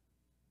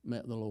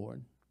 met the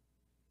Lord.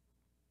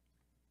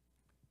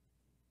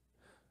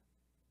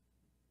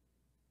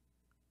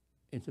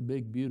 It's a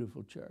big,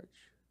 beautiful church.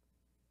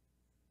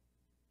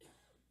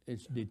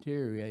 It's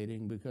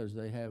deteriorating because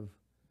they have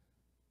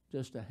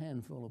just a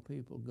handful of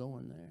people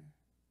going there.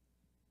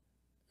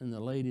 And the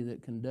lady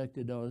that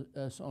conducted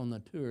us on the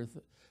tour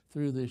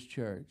through this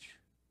church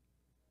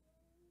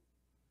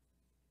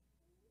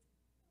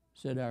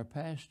said, our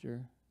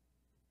pastor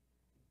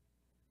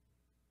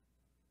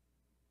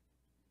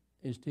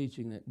is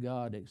teaching that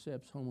God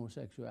accepts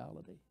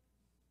homosexuality.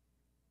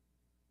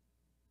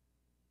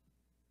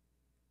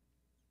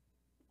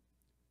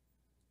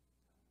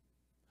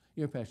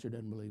 Your pastor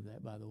doesn't believe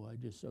that, by the way,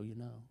 just so you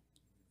know.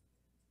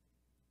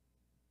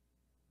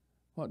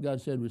 What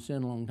God said was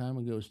sin a long time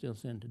ago is still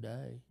sin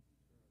today,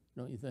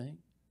 don't you think?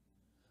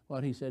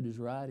 What He said is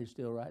right is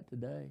still right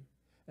today.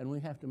 And we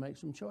have to make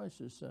some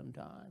choices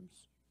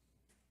sometimes.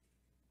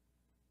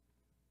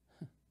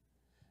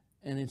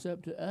 And it's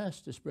up to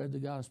us to spread the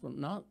gospel,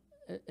 not,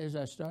 as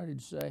I started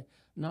to say,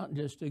 not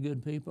just to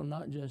good people,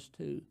 not just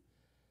to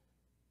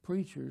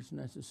preachers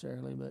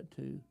necessarily, but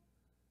to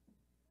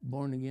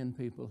born-again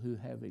people who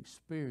have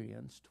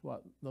experienced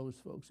what those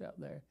folks out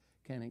there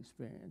can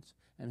experience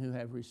and who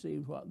have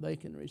received what they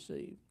can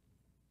receive.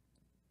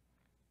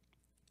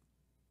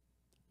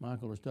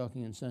 Michael was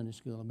talking in Sunday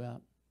school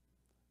about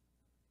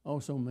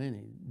so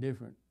many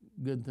different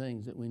good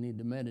things that we need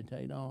to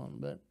meditate on,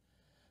 but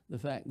the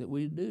fact that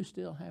we do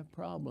still have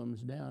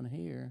problems down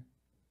here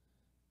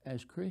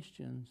as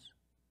Christians,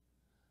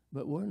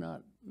 but we're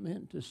not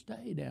meant to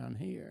stay down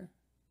here.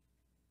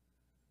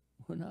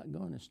 We're not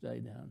going to stay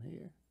down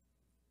here.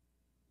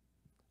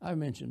 I've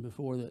mentioned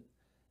before that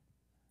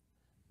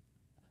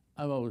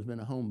I've always been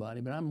a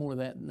homebody, but I'm more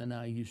that than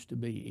I used to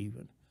be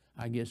even.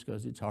 I guess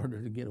because it's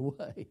harder to get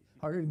away,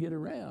 harder to get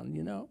around,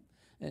 you know.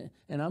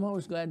 And I'm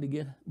always glad to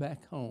get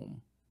back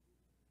home.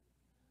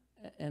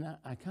 And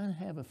I kind of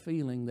have a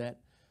feeling that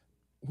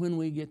when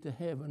we get to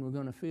heaven, we're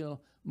going to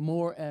feel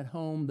more at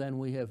home than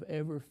we have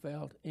ever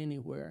felt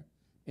anywhere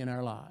in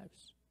our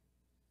lives.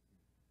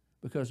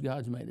 Because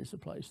God's made us a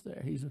place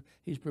there.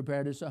 He's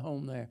prepared us a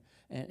home there.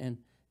 And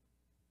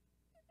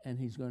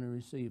He's going to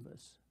receive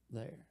us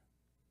there.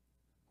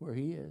 Where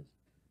He is,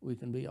 we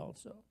can be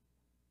also.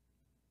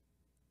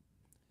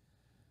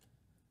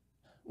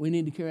 We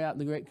need to carry out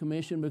the Great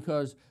Commission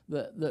because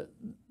the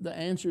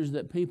answers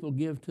that people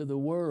give to the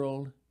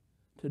world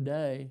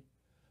today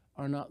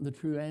are not the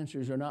true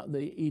answers, are not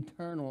the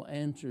eternal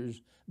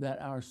answers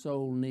that our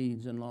soul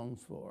needs and longs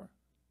for.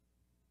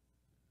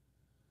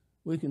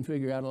 We can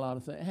figure out a lot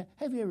of things.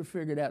 Have you ever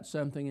figured out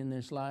something in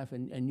this life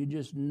and you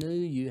just knew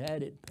you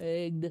had it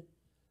pegged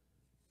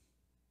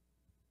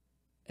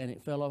and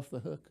it fell off the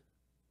hook?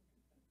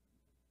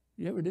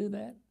 You ever do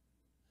that?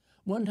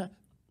 One time,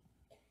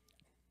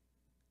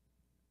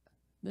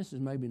 this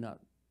is maybe not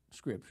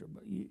scripture,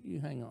 but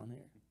you hang on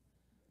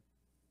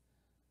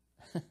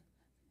here.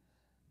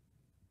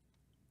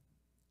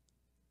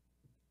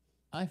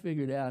 I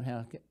figured out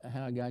how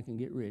a guy can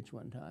get rich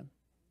one time.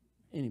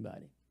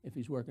 Anybody, if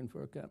he's working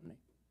for a company.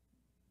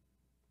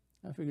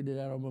 I figured it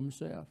out all by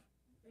myself.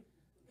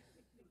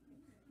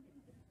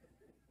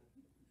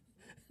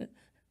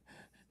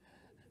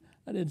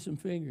 I did some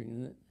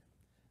figuring.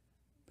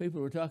 People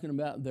were talking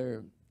about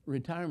their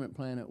retirement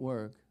plan at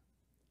work.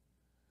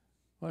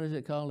 What is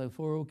it called, a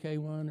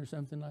 401k1 or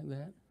something like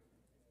that?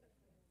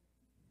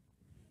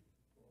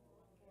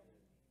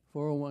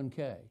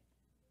 401k.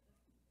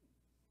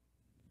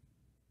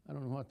 I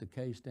don't know what the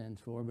K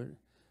stands for, but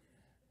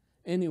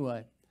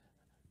anyway,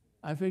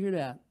 I figured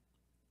out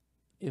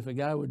if a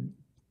guy would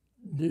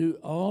do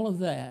all of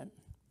that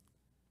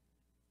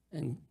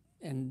and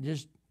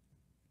just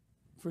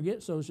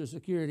forget Social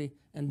Security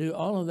and do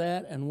all of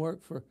that and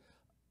work for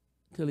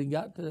till he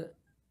got to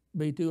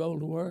be too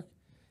old to work,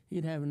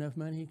 he'd have enough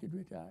money he could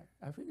retire.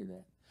 I figured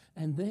that.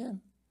 And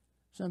then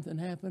something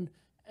happened,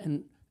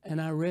 and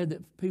I read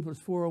that people's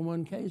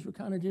 401ks were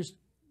kind of just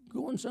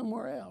going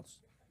somewhere else.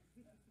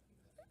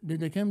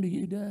 Did they come to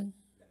you, Doug?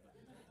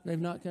 They've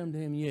not come to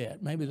him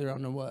yet. Maybe they're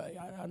on the way.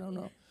 I don't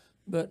know.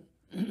 But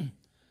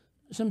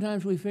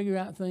sometimes we figure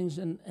out things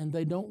and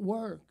they don't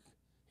work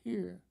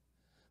here.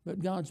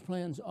 But God's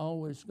plan's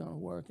always going to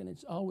work, and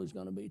it's always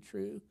going to be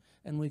true,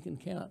 and we can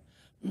count.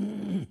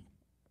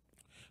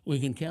 We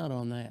can count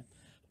on that.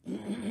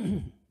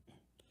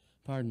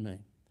 Pardon me.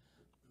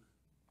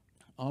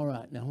 All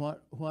right, now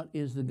what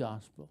is the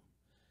gospel?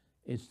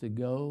 It's to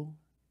go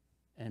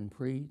and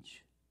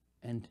preach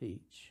and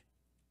teach.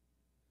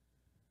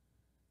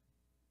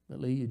 But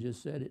Lee, you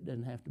just said it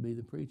doesn't have to be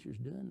the preachers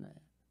doing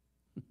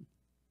that.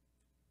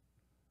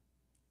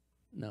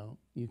 No,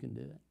 you can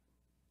do it.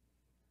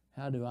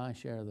 How do I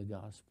share the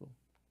gospel?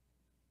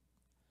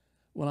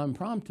 Well, I'm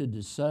prompted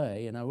to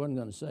say, and I wasn't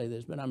going to say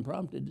this, but I'm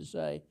prompted to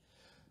say,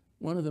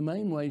 one of the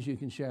main ways you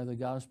can share the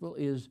gospel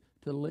is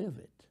to live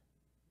it.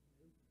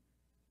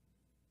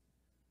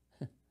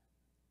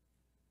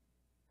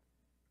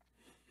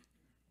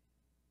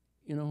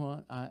 You know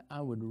what? I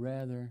would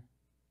rather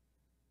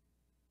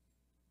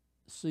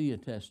see a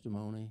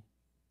testimony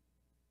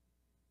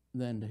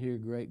than to hear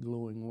great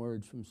glowing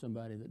words from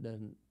somebody that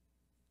doesn't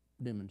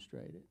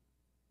demonstrate it.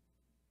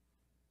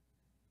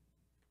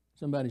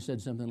 Somebody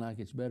said something like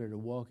it's better to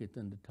walk it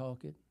than to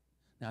talk it.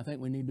 Now, I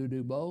think we need to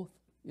do both.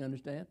 You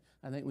understand?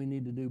 I think we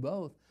need to do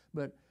both.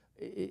 But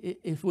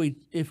if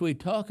we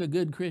talk a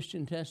good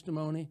Christian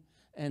testimony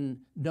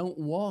and don't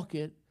walk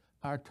it,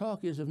 our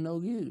talk is of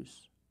no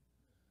use.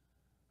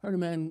 Heard a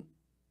man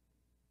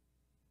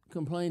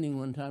complaining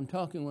one time,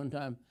 talking one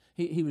time.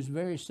 He was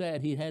very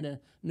sad. He had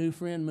a new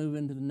friend move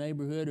into the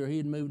neighborhood, or he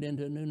had moved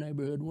into a new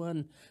neighborhood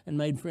one and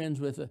made friends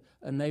with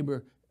a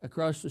neighbor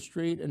across the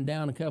street and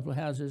down a couple of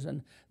houses,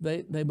 and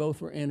they both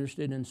were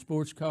interested in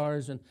sports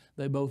cars, and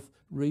they both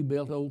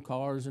rebuilt old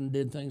cars and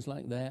did things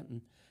like that.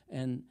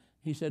 And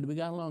he said, we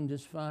got along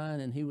just fine,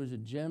 and he was a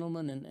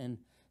gentleman, and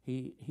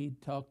he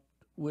talked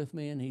with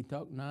me, and he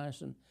talked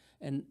nice.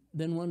 And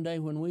then one day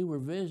when we were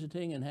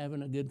visiting and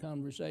having a good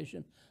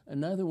conversation,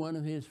 another one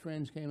of his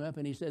friends came up,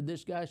 and he said,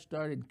 this guy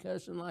started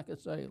cussing like a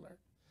sailor.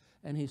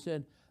 And he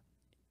said,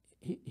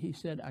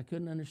 I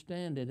couldn't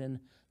understand it, and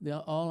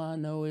all I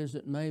know is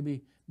that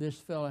maybe this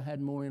fellow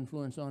had more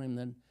influence on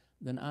him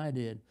than I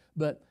did.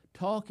 But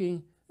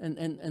talking and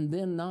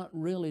then not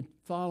really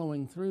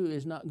following through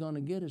is not going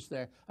to get us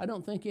there. I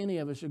don't think any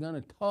of us are going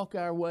to talk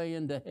our way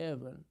into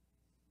heaven.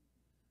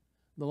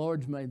 The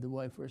Lord's made the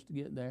way for us to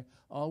get there.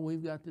 All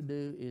we've got to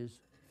do is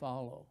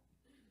follow.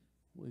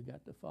 We've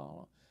got to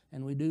follow.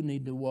 And we do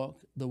need to walk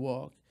the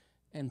walk.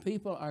 And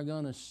people are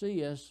going to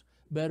see us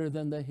better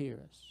than they hear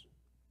us.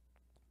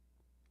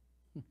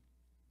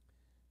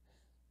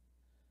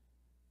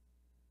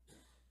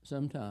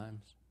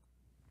 Sometimes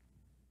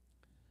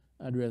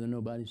I'd rather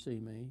nobody see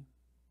me.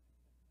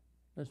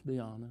 Let's be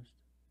honest.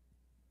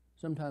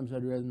 Sometimes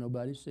I'd rather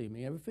nobody see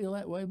me. Ever feel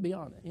that way? Be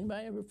honest.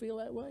 Anybody ever feel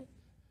that way?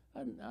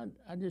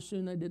 I just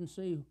assume they didn't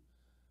see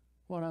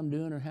what I'm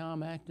doing or how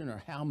I'm acting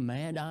or how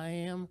mad I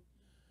am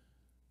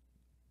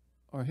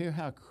or hear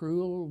how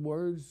cruel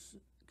words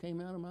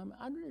came out of my mouth.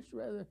 I'd just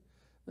rather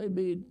they'd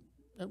be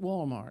at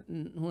Walmart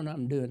when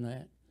I'm doing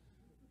that.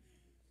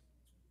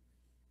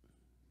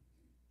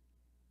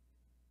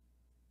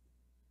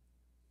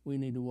 We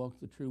need to walk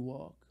the true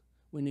walk.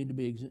 We need to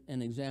be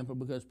an example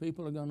because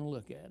people are going to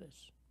look at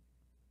us.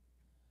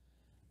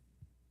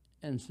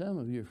 And some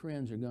of your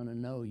friends are going to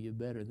know you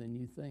better than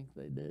you think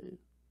they do.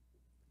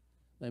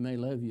 They may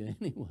love you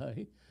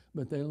anyway,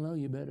 but they'll know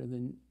you better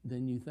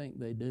than you think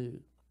they do.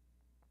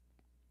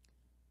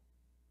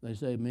 They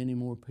say many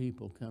more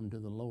people come to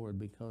the Lord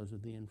because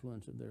of the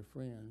influence of their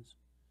friends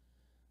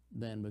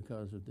than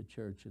because of the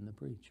church and the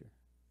preacher.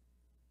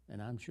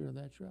 And I'm sure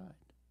that's right.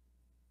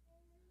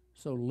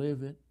 So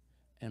live it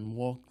and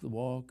walk the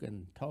walk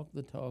and talk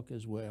the talk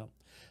as well.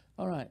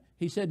 All right.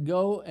 He said,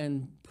 go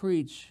and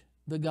preach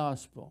the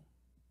gospel.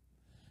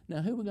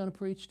 Now, who are we going to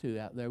preach to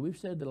out there? We've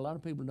said that a lot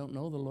of people don't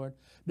know the Lord.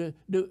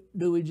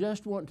 Do we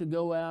just want to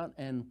go out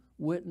and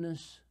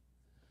witness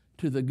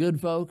to the good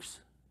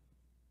folks?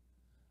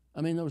 I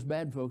mean, those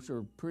bad folks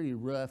are pretty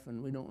rough,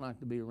 and we don't like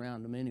to be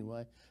around them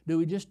anyway. Do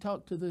we just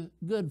talk to the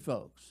good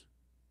folks?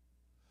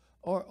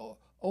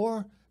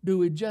 Or do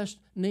we just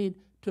need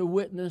to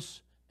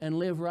witness and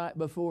live right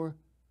before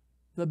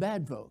the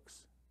bad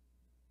folks?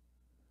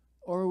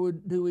 Or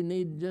do we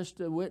need just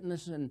to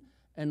witness and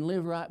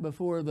live right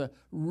before the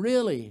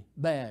really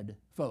bad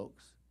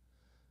folks?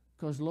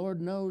 Because Lord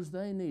knows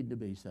they need to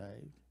be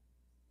saved.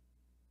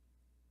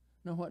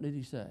 Now, what did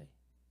he say?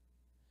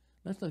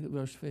 Let's look at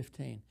verse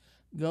 15.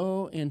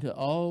 Go into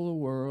all the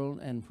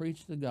world and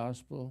preach the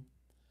gospel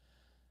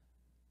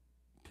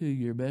to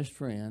your best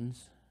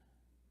friends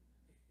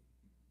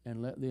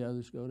and let the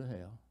others go to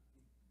hell.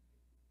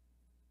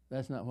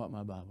 That's not what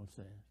my Bible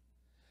says.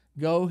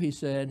 Go, he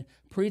said,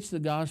 preach the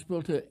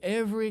gospel to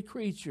every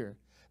creature.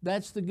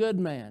 That's the good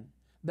man.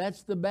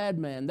 That's the bad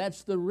man.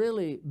 That's the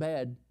really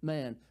bad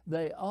man.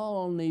 They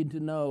all need to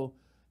know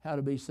how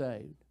to be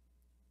saved.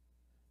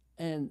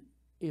 And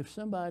if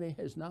somebody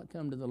has not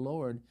come to the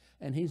Lord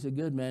and he's a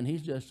good man,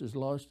 he's just as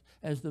lost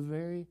as the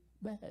very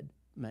bad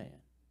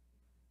man.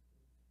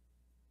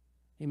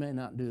 He may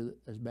not do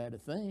as bad a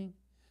thing,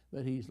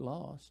 but he's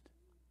lost.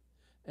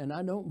 And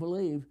I don't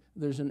believe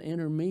there's an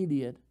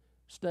intermediate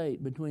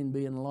state between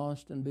being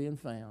lost and being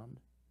found.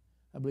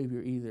 I believe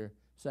you're either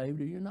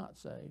saved or you're not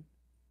saved.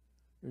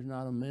 There's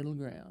not a middle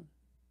ground.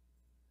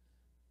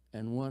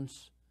 And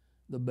once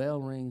the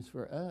bell rings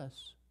for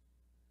us,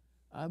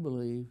 I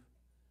believe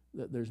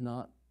that there's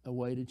not a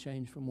way to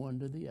change from one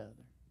to the other.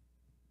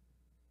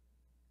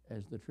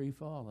 As the tree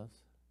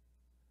falleth,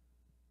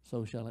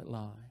 so shall it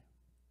lie.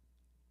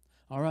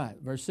 All right,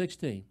 verse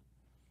 16.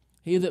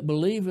 He that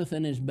believeth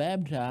and is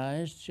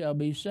baptized shall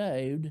be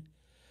saved,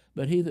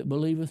 but he that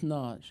believeth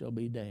not shall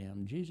be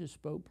damned. Jesus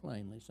spoke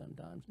plainly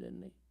sometimes,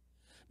 didn't he?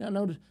 Now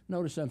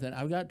notice something.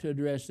 I've got to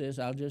address this.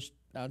 I'll just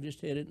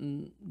hit it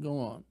and go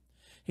on.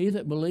 He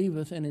that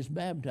believeth and is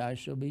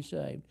baptized shall be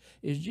saved.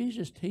 Is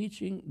Jesus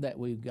teaching that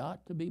we've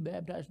got to be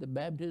baptized? That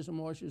baptism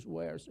washes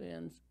away our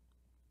sins?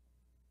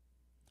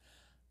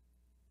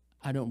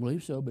 I don't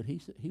believe so, but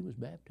he was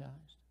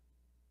baptized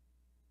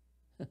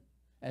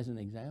as an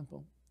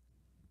example.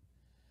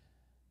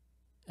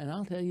 And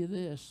I'll tell you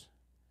this,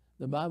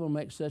 the Bible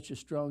makes such a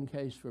strong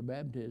case for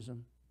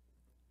baptism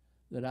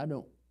that I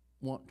don't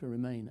want to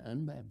remain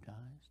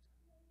unbaptized.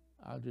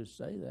 I'll just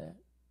say that.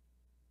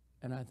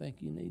 And I think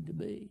you need to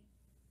be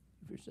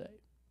if you're saved.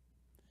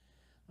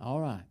 All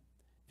right.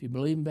 If you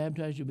believe and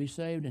baptize, you'll be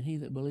saved, and he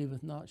that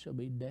believeth not shall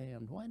be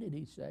damned. Why did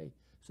he say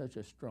such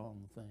a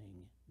strong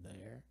thing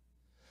there?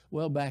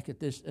 Well, back at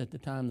the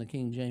time the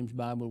King James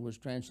Bible was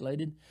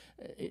translated,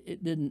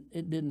 it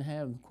didn't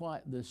have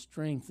quite the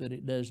strength that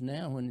it does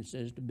now when it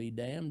says to be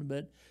damned,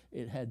 but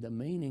it had the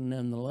meaning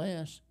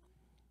nonetheless.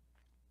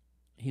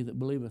 He that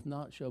believeth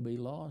not shall be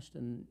lost,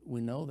 and we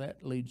know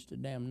that leads to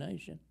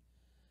damnation.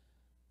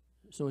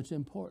 So it's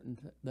important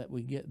that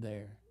we get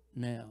there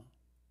now.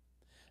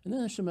 And then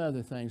there's some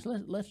other things.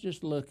 Let's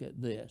just look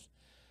at this.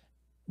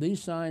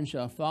 These signs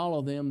shall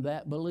follow them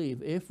that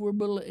believe. If we're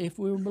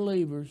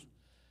believers,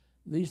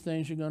 these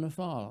things are going to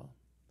follow.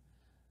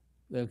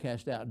 They'll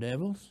cast out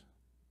devils.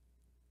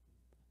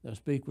 They'll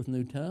speak with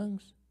new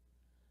tongues.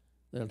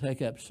 They'll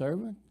take up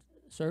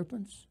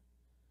serpents.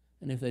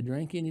 And if they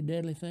drink any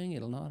deadly thing,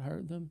 it'll not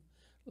hurt them.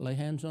 Lay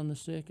hands on the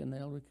sick and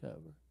they'll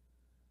recover.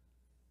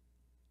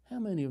 How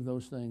many of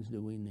those things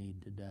do we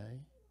need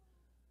today?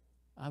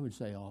 I would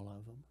say all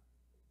of them.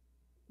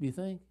 Do you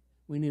think?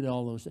 We need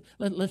all those things.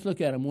 Let's look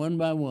at them one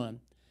by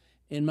one.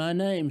 In my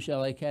name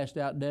shall they cast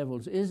out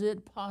devils. Is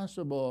it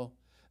possible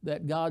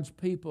that God's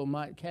people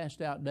might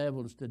cast out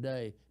devils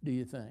today, do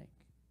you think?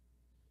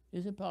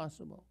 Is it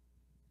possible?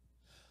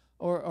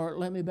 Or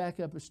let me back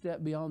up a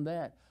step beyond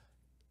that.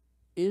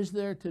 Is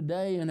there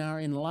today in our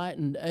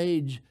enlightened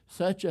age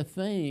such a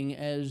thing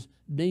as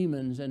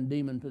demons and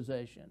demon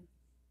possession?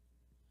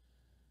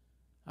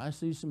 I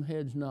see some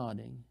heads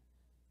nodding,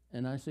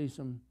 and I see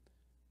some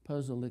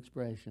puzzled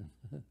expression.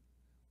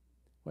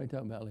 What are you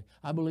talking about, Lee?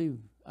 I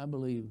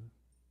believe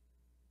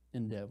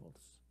in devils.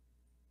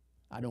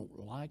 I don't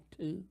like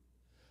to.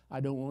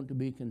 I don't want to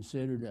be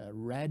considered a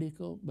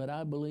radical, but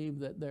I believe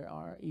that there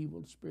are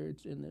evil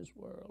spirits in this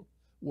world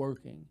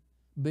working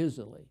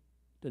busily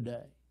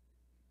today.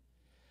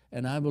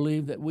 And I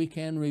believe that we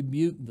can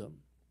rebuke them.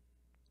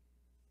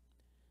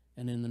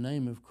 And in the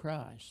name of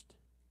Christ,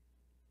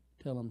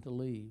 tell them to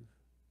leave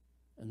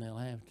and they'll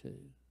have to.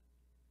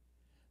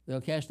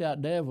 They'll cast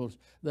out devils.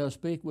 They'll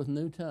speak with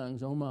new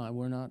tongues. Oh my,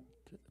 we're not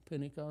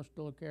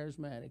Pentecostal or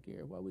charismatic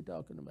here. What are we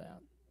talking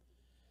about?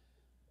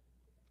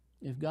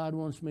 If God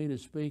wants me to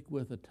speak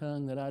with a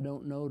tongue that I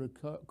don't know to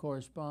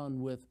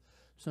correspond with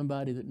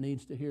somebody that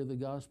needs to hear the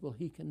gospel,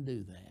 He can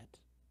do that.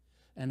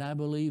 And I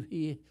believe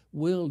He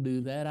will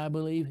do that. I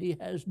believe He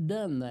has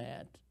done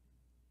that.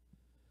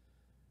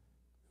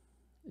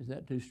 Is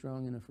that too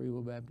strong in a Free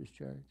Will Baptist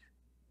Church?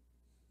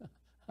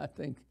 I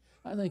think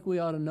we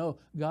ought to know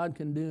God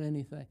can do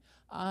anything.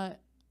 I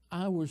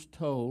was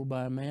told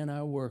by a man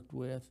I worked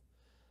with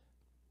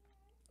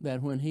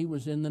that when he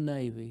was in the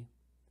Navy,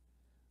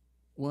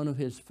 one of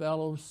his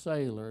fellow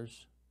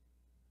sailors,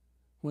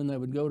 when they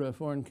would go to a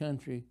foreign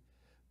country,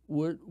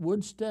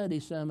 would study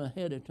some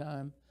ahead of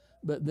time,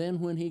 but then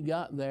when he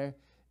got there,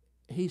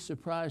 he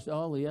surprised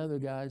all the other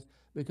guys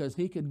because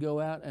he could go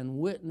out and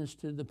witness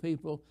to the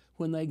people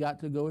when they got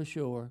to go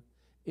ashore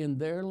in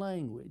their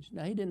language.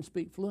 Now, he didn't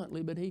speak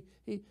fluently, but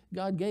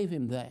God gave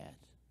him that.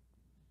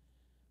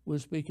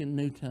 Was speaking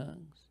new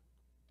tongues.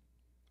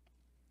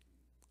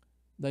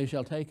 They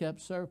shall take up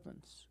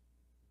serpents.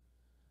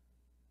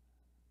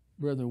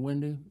 Brother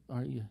Wendy,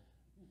 are you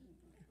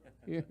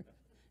here?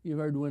 You've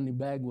heard Wendy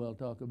Bagwell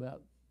talk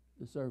about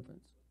the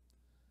serpents.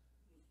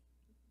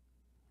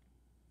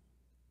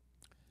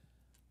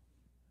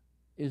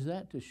 Is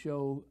that to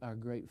show our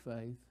great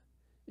faith?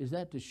 Is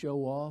that to show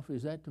off?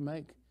 Is that to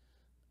make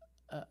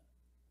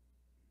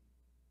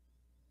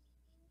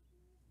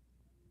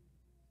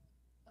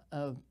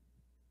a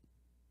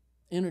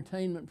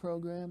entertainment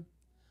program?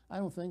 I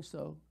don't think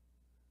so.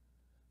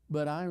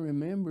 But I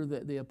remember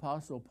that the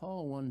Apostle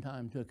Paul one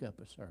time took up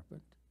a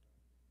serpent.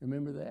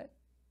 Remember that?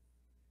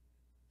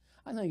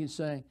 I think it's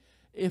saying,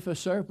 if a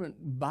serpent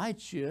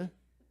bites you,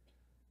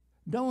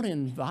 don't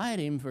invite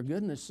him, for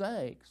goodness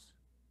sakes.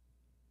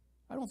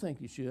 I don't think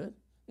you should.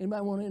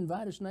 Anybody want to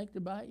invite a snake to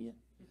bite you?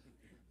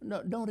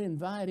 No, don't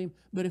invite him.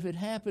 But if it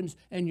happens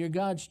and you're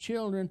God's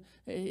children,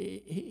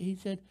 he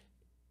said,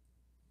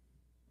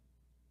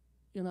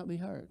 you'll not be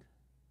hurt.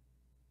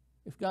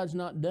 If God's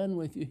not done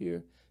with you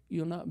here,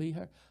 you'll not be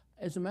hurt.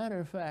 As a matter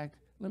of fact,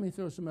 let me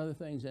throw some other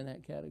things in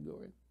that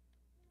category.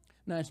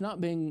 Now, it's not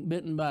being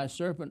bitten by a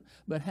serpent,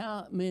 but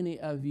how many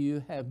of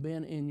you have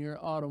been in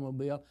your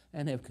automobile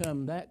and have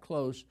come that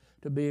close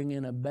to being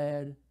in a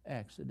bad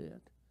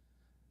accident?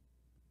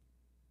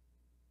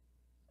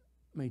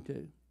 Me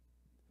too.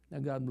 Now,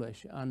 God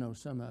bless you. I know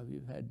some of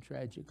you have had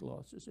tragic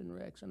losses in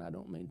wrecks, and I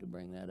don't mean to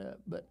bring that up,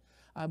 but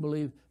I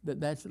believe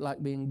that that's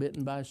like being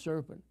bitten by a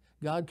serpent.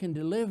 God can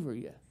deliver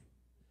you.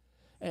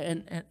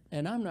 And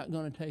I'm not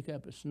going to take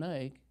up a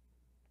snake.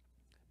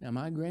 Now,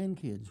 my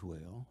grandkids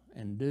will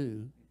and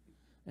do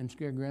and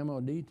scare Grandma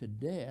Dee to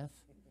death,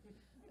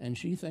 and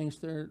she thinks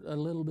they're a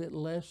little bit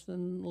less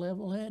than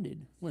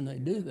level-headed when they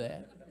do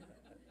that.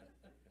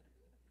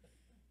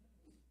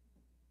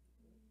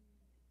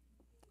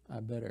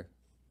 I better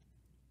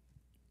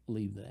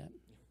leave that.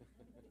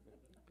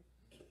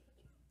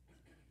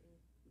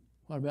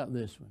 What about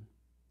this one?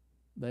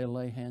 They'll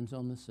lay hands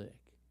on the sick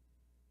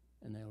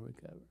and they'll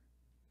recover.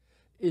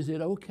 Is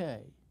it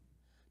okay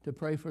to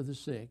pray for the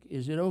sick?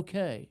 Is it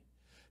okay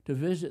to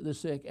visit the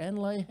sick and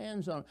lay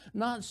hands on them?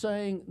 Not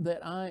saying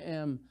that I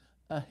am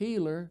a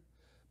healer,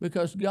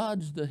 because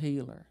God's the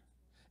healer.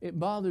 It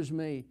bothers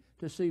me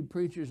to see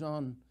preachers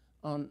on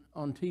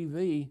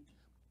TV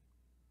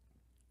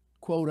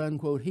quote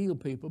unquote heal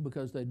people,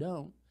 because they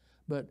don't,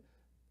 but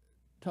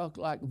talk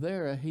like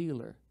they're a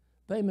healer.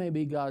 They may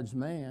be God's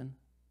man,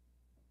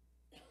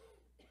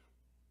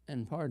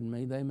 and pardon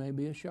me, they may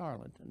be a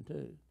charlatan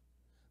too.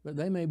 But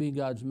they may be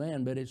God's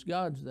man, but it's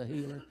God's the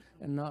healer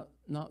and not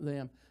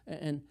them.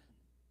 And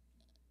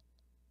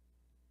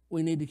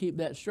we need to keep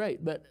that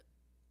straight. But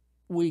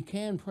we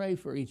can pray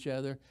for each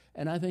other,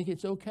 and I think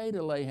it's okay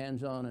to lay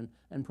hands on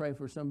and pray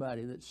for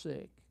somebody that's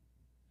sick.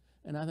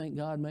 And I think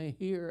God may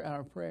hear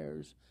our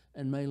prayers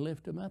and may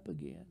lift them up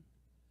again.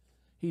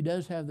 He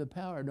does have the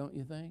power, don't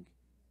you think?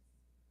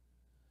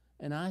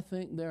 And I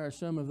think there are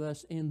some of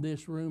us in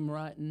this room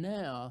right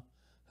now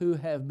who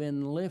have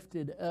been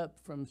lifted up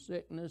from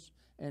sickness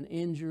and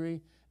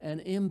injury and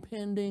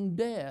impending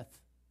death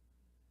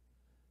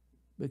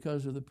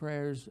because of the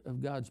prayers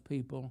of God's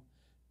people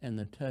and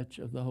the touch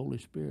of the Holy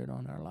Spirit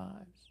on our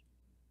lives.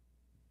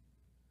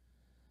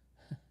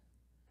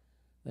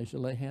 They shall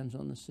lay hands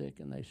on the sick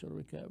and they shall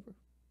recover.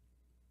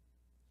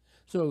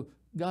 So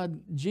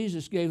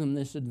Jesus gave them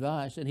this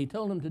advice, and He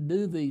told them to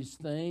do these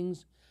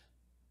things,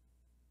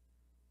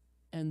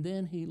 and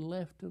then He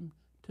left them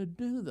to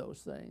do those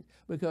things,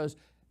 because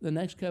the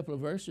next couple of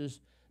verses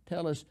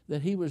tell us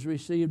that He was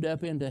received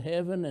up into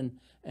heaven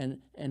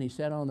and He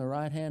sat on the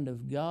right hand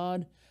of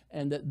God,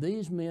 and that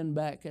these men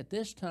back at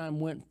this time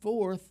went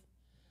forth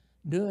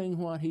doing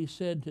what He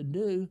said to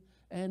do,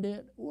 and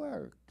it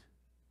worked.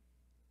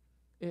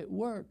 It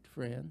worked,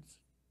 friends.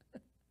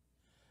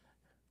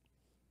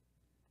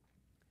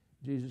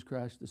 Jesus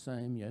Christ the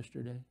same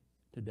yesterday,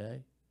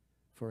 today,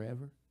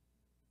 forever.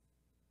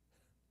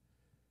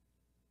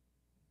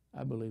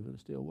 I believe it'll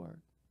still work.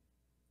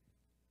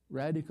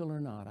 Radical or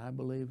not, I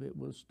believe it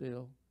will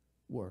still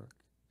work.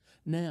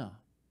 Now,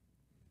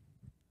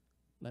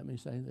 let me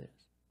say this.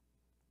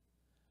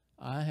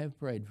 I have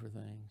prayed for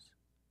things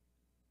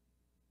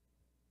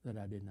that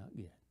I did not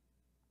get.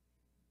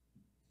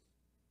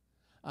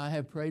 I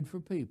have prayed for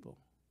people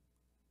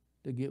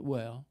to get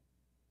well,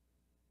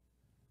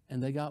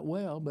 and they got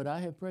well, but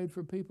I have prayed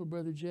for people,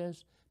 Brother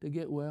Jess, to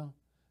get well,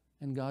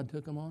 and God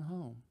took them on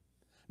home.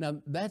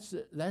 Now, that's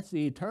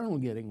the eternal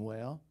getting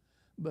well,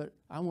 but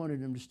I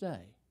wanted them to stay.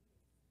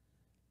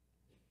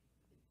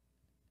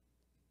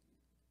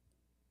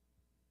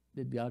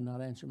 Did God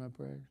not answer my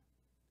prayers?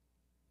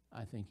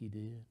 I think He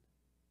did.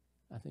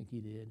 I think He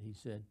did. He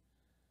said,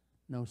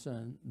 no,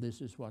 son,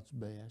 this is what's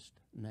best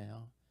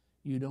now.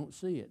 You don't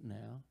see it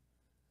now,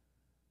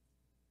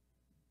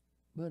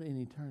 but in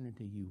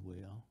eternity you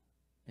will,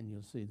 and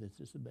you'll see this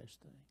is the best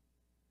thing.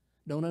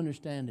 Don't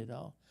understand it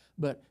all,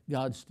 but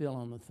God's still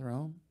on the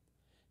throne.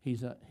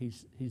 He's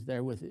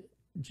there with it.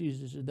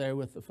 Jesus is there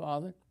with the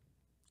Father.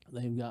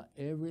 They've got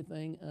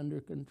everything under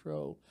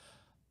control.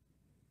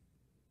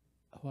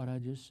 What I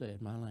just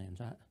said, my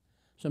lands.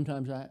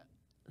 Sometimes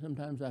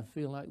I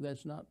feel like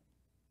that's not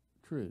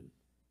true.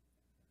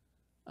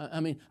 I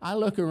mean, I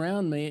look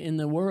around me in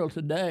the world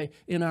today,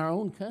 in our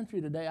own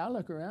country today, I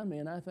look around me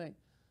and I think,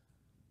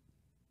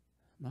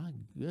 my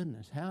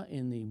goodness, how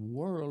in the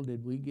world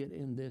did we get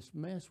in this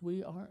mess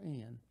we are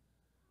in?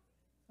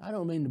 I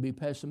don't mean to be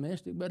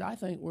pessimistic, but I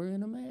think we're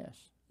in a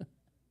mess.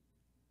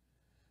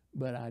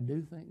 But I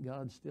do think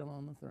God's still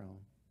on the throne.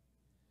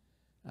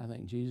 I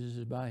think Jesus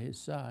is by His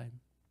side.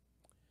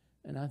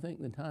 And I think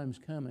the time's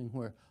coming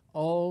where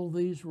all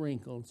these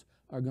wrinkles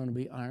are going to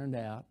be ironed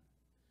out,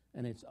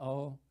 and it's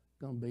all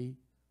going to be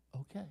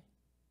okay.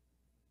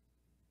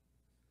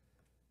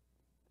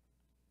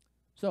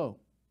 So,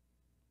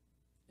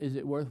 is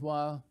it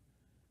worthwhile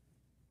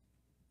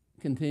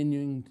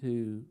continuing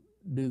to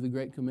do the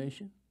Great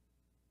Commission?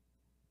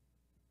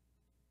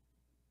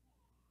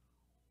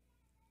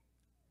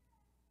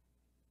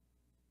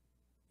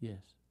 Yes.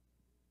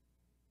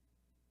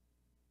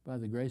 By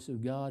the grace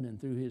of God and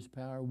through His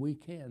power, we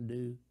can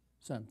do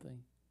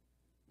something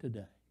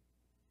today.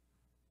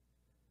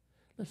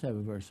 Let's have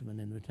a verse of an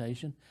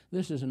invitation.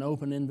 This is an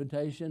open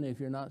invitation. If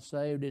you're not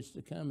saved, it's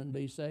to come and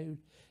be saved.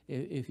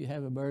 If you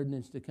have a burden,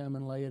 it's to come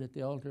and lay it at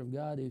the altar of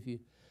God. If you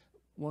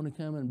want to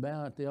come and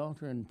bow at the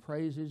altar and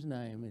praise His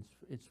name,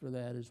 it's for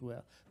that as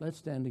well. Let's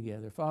stand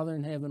together. Father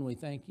in heaven, we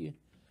thank You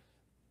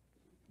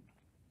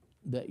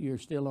that You're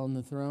still on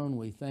the throne.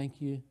 We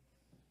thank You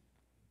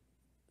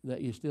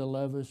that You still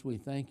love us. We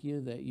thank You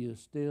that You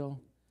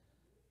still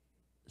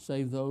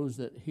save those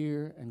that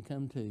hear and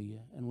come to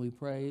You. And we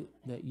pray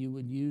that You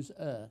would use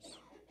us,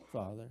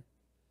 Father,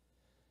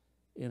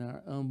 in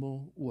our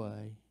humble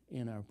way,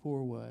 in our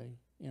poor way,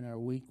 in our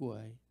weak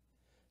way,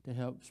 to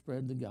help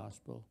spread the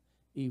gospel,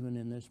 even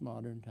in this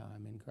modern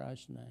time. In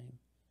Christ's name,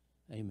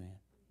 amen.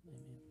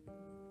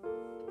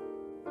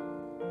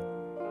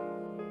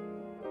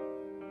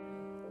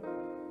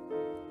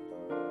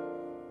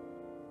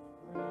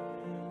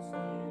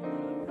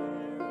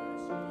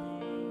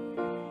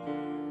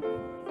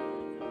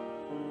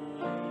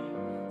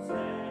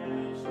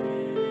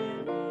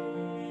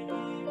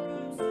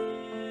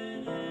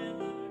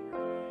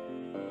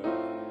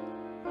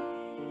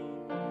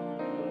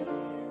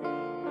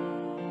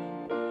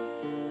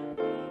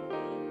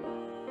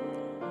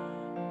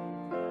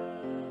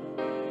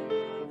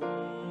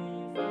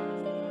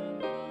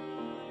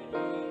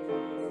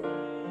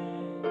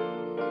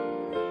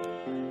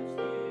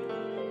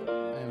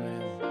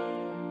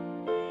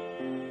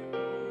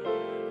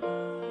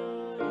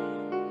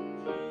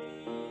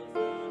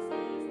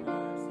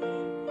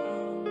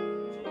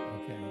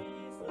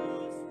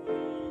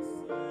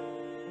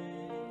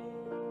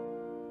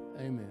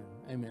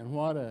 Amen.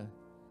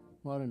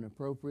 What an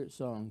appropriate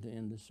song to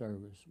end the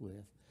service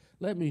with.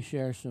 Let me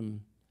share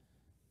some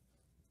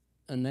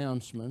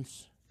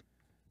announcements.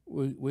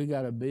 We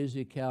got a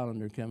busy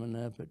calendar coming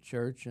up at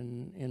church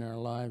and in our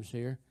lives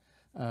here.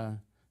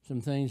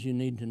 Some things you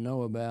need to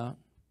know about.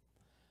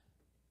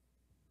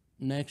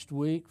 Next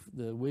week,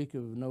 the week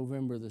of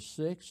November the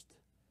 6th,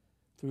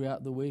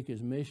 throughout the week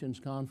is Missions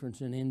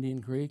Conference in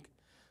Indian Creek.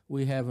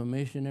 We have a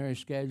missionary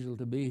scheduled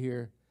to be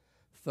here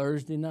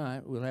Thursday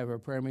night. We'll have our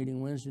prayer meeting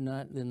Wednesday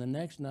night. Then the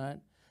next night,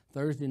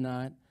 Thursday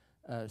night,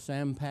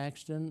 Sam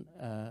Paxton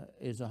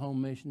is a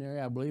home missionary,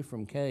 I believe,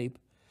 from Cape,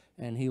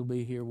 and he'll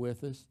be here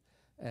with us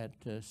at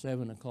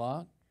 7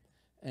 o'clock.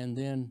 And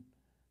then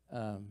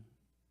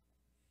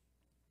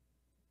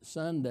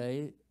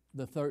Sunday,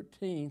 the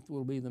 13th,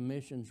 will be the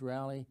missions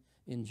rally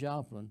in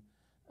Joplin.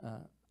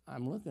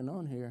 I'm looking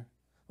on here.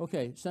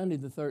 Okay, Sunday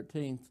the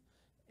 13th,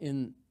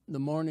 in the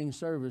morning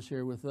service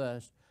here with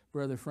us,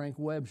 Brother Frank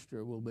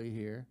Webster will be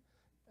here.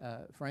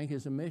 Frank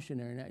is a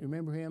missionary. Now, you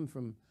remember him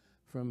from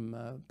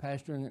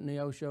pastoring at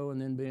Neosho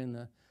and then being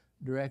the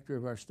director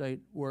of our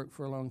state work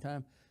for a long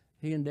time.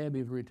 He and Debbie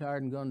have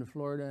retired and gone to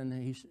Florida, and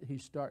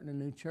he's starting a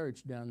new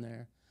church down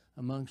there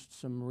amongst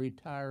some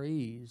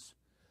retirees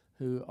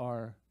who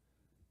are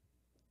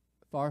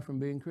far from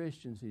being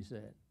Christians, he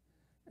said.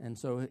 And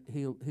so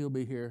he'll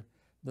be here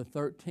the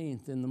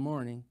 13th in the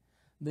morning.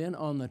 Then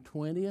on the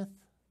 20th,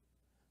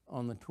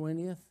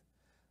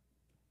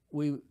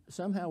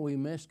 we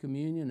missed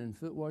communion and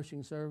foot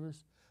washing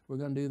service. We're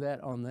going to do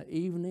that on the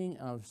evening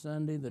of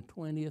Sunday, the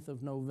 20th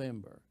of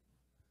November,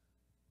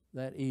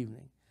 that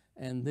evening.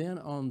 And then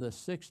on the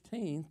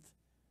 16th,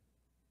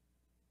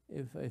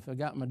 if I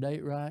got my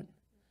date right,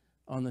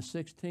 on the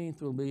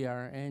 16th will be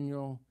our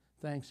annual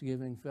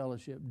Thanksgiving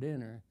Fellowship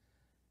dinner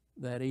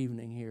that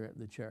evening here at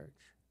the church.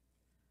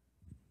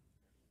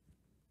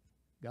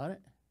 Got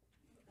it?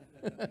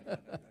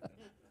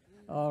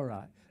 All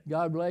right.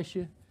 God bless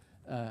you.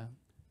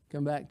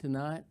 Come back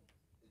tonight.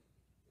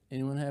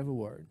 Anyone have a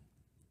word?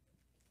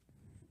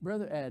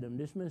 Brother Adam,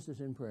 dismiss us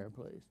in prayer,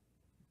 please.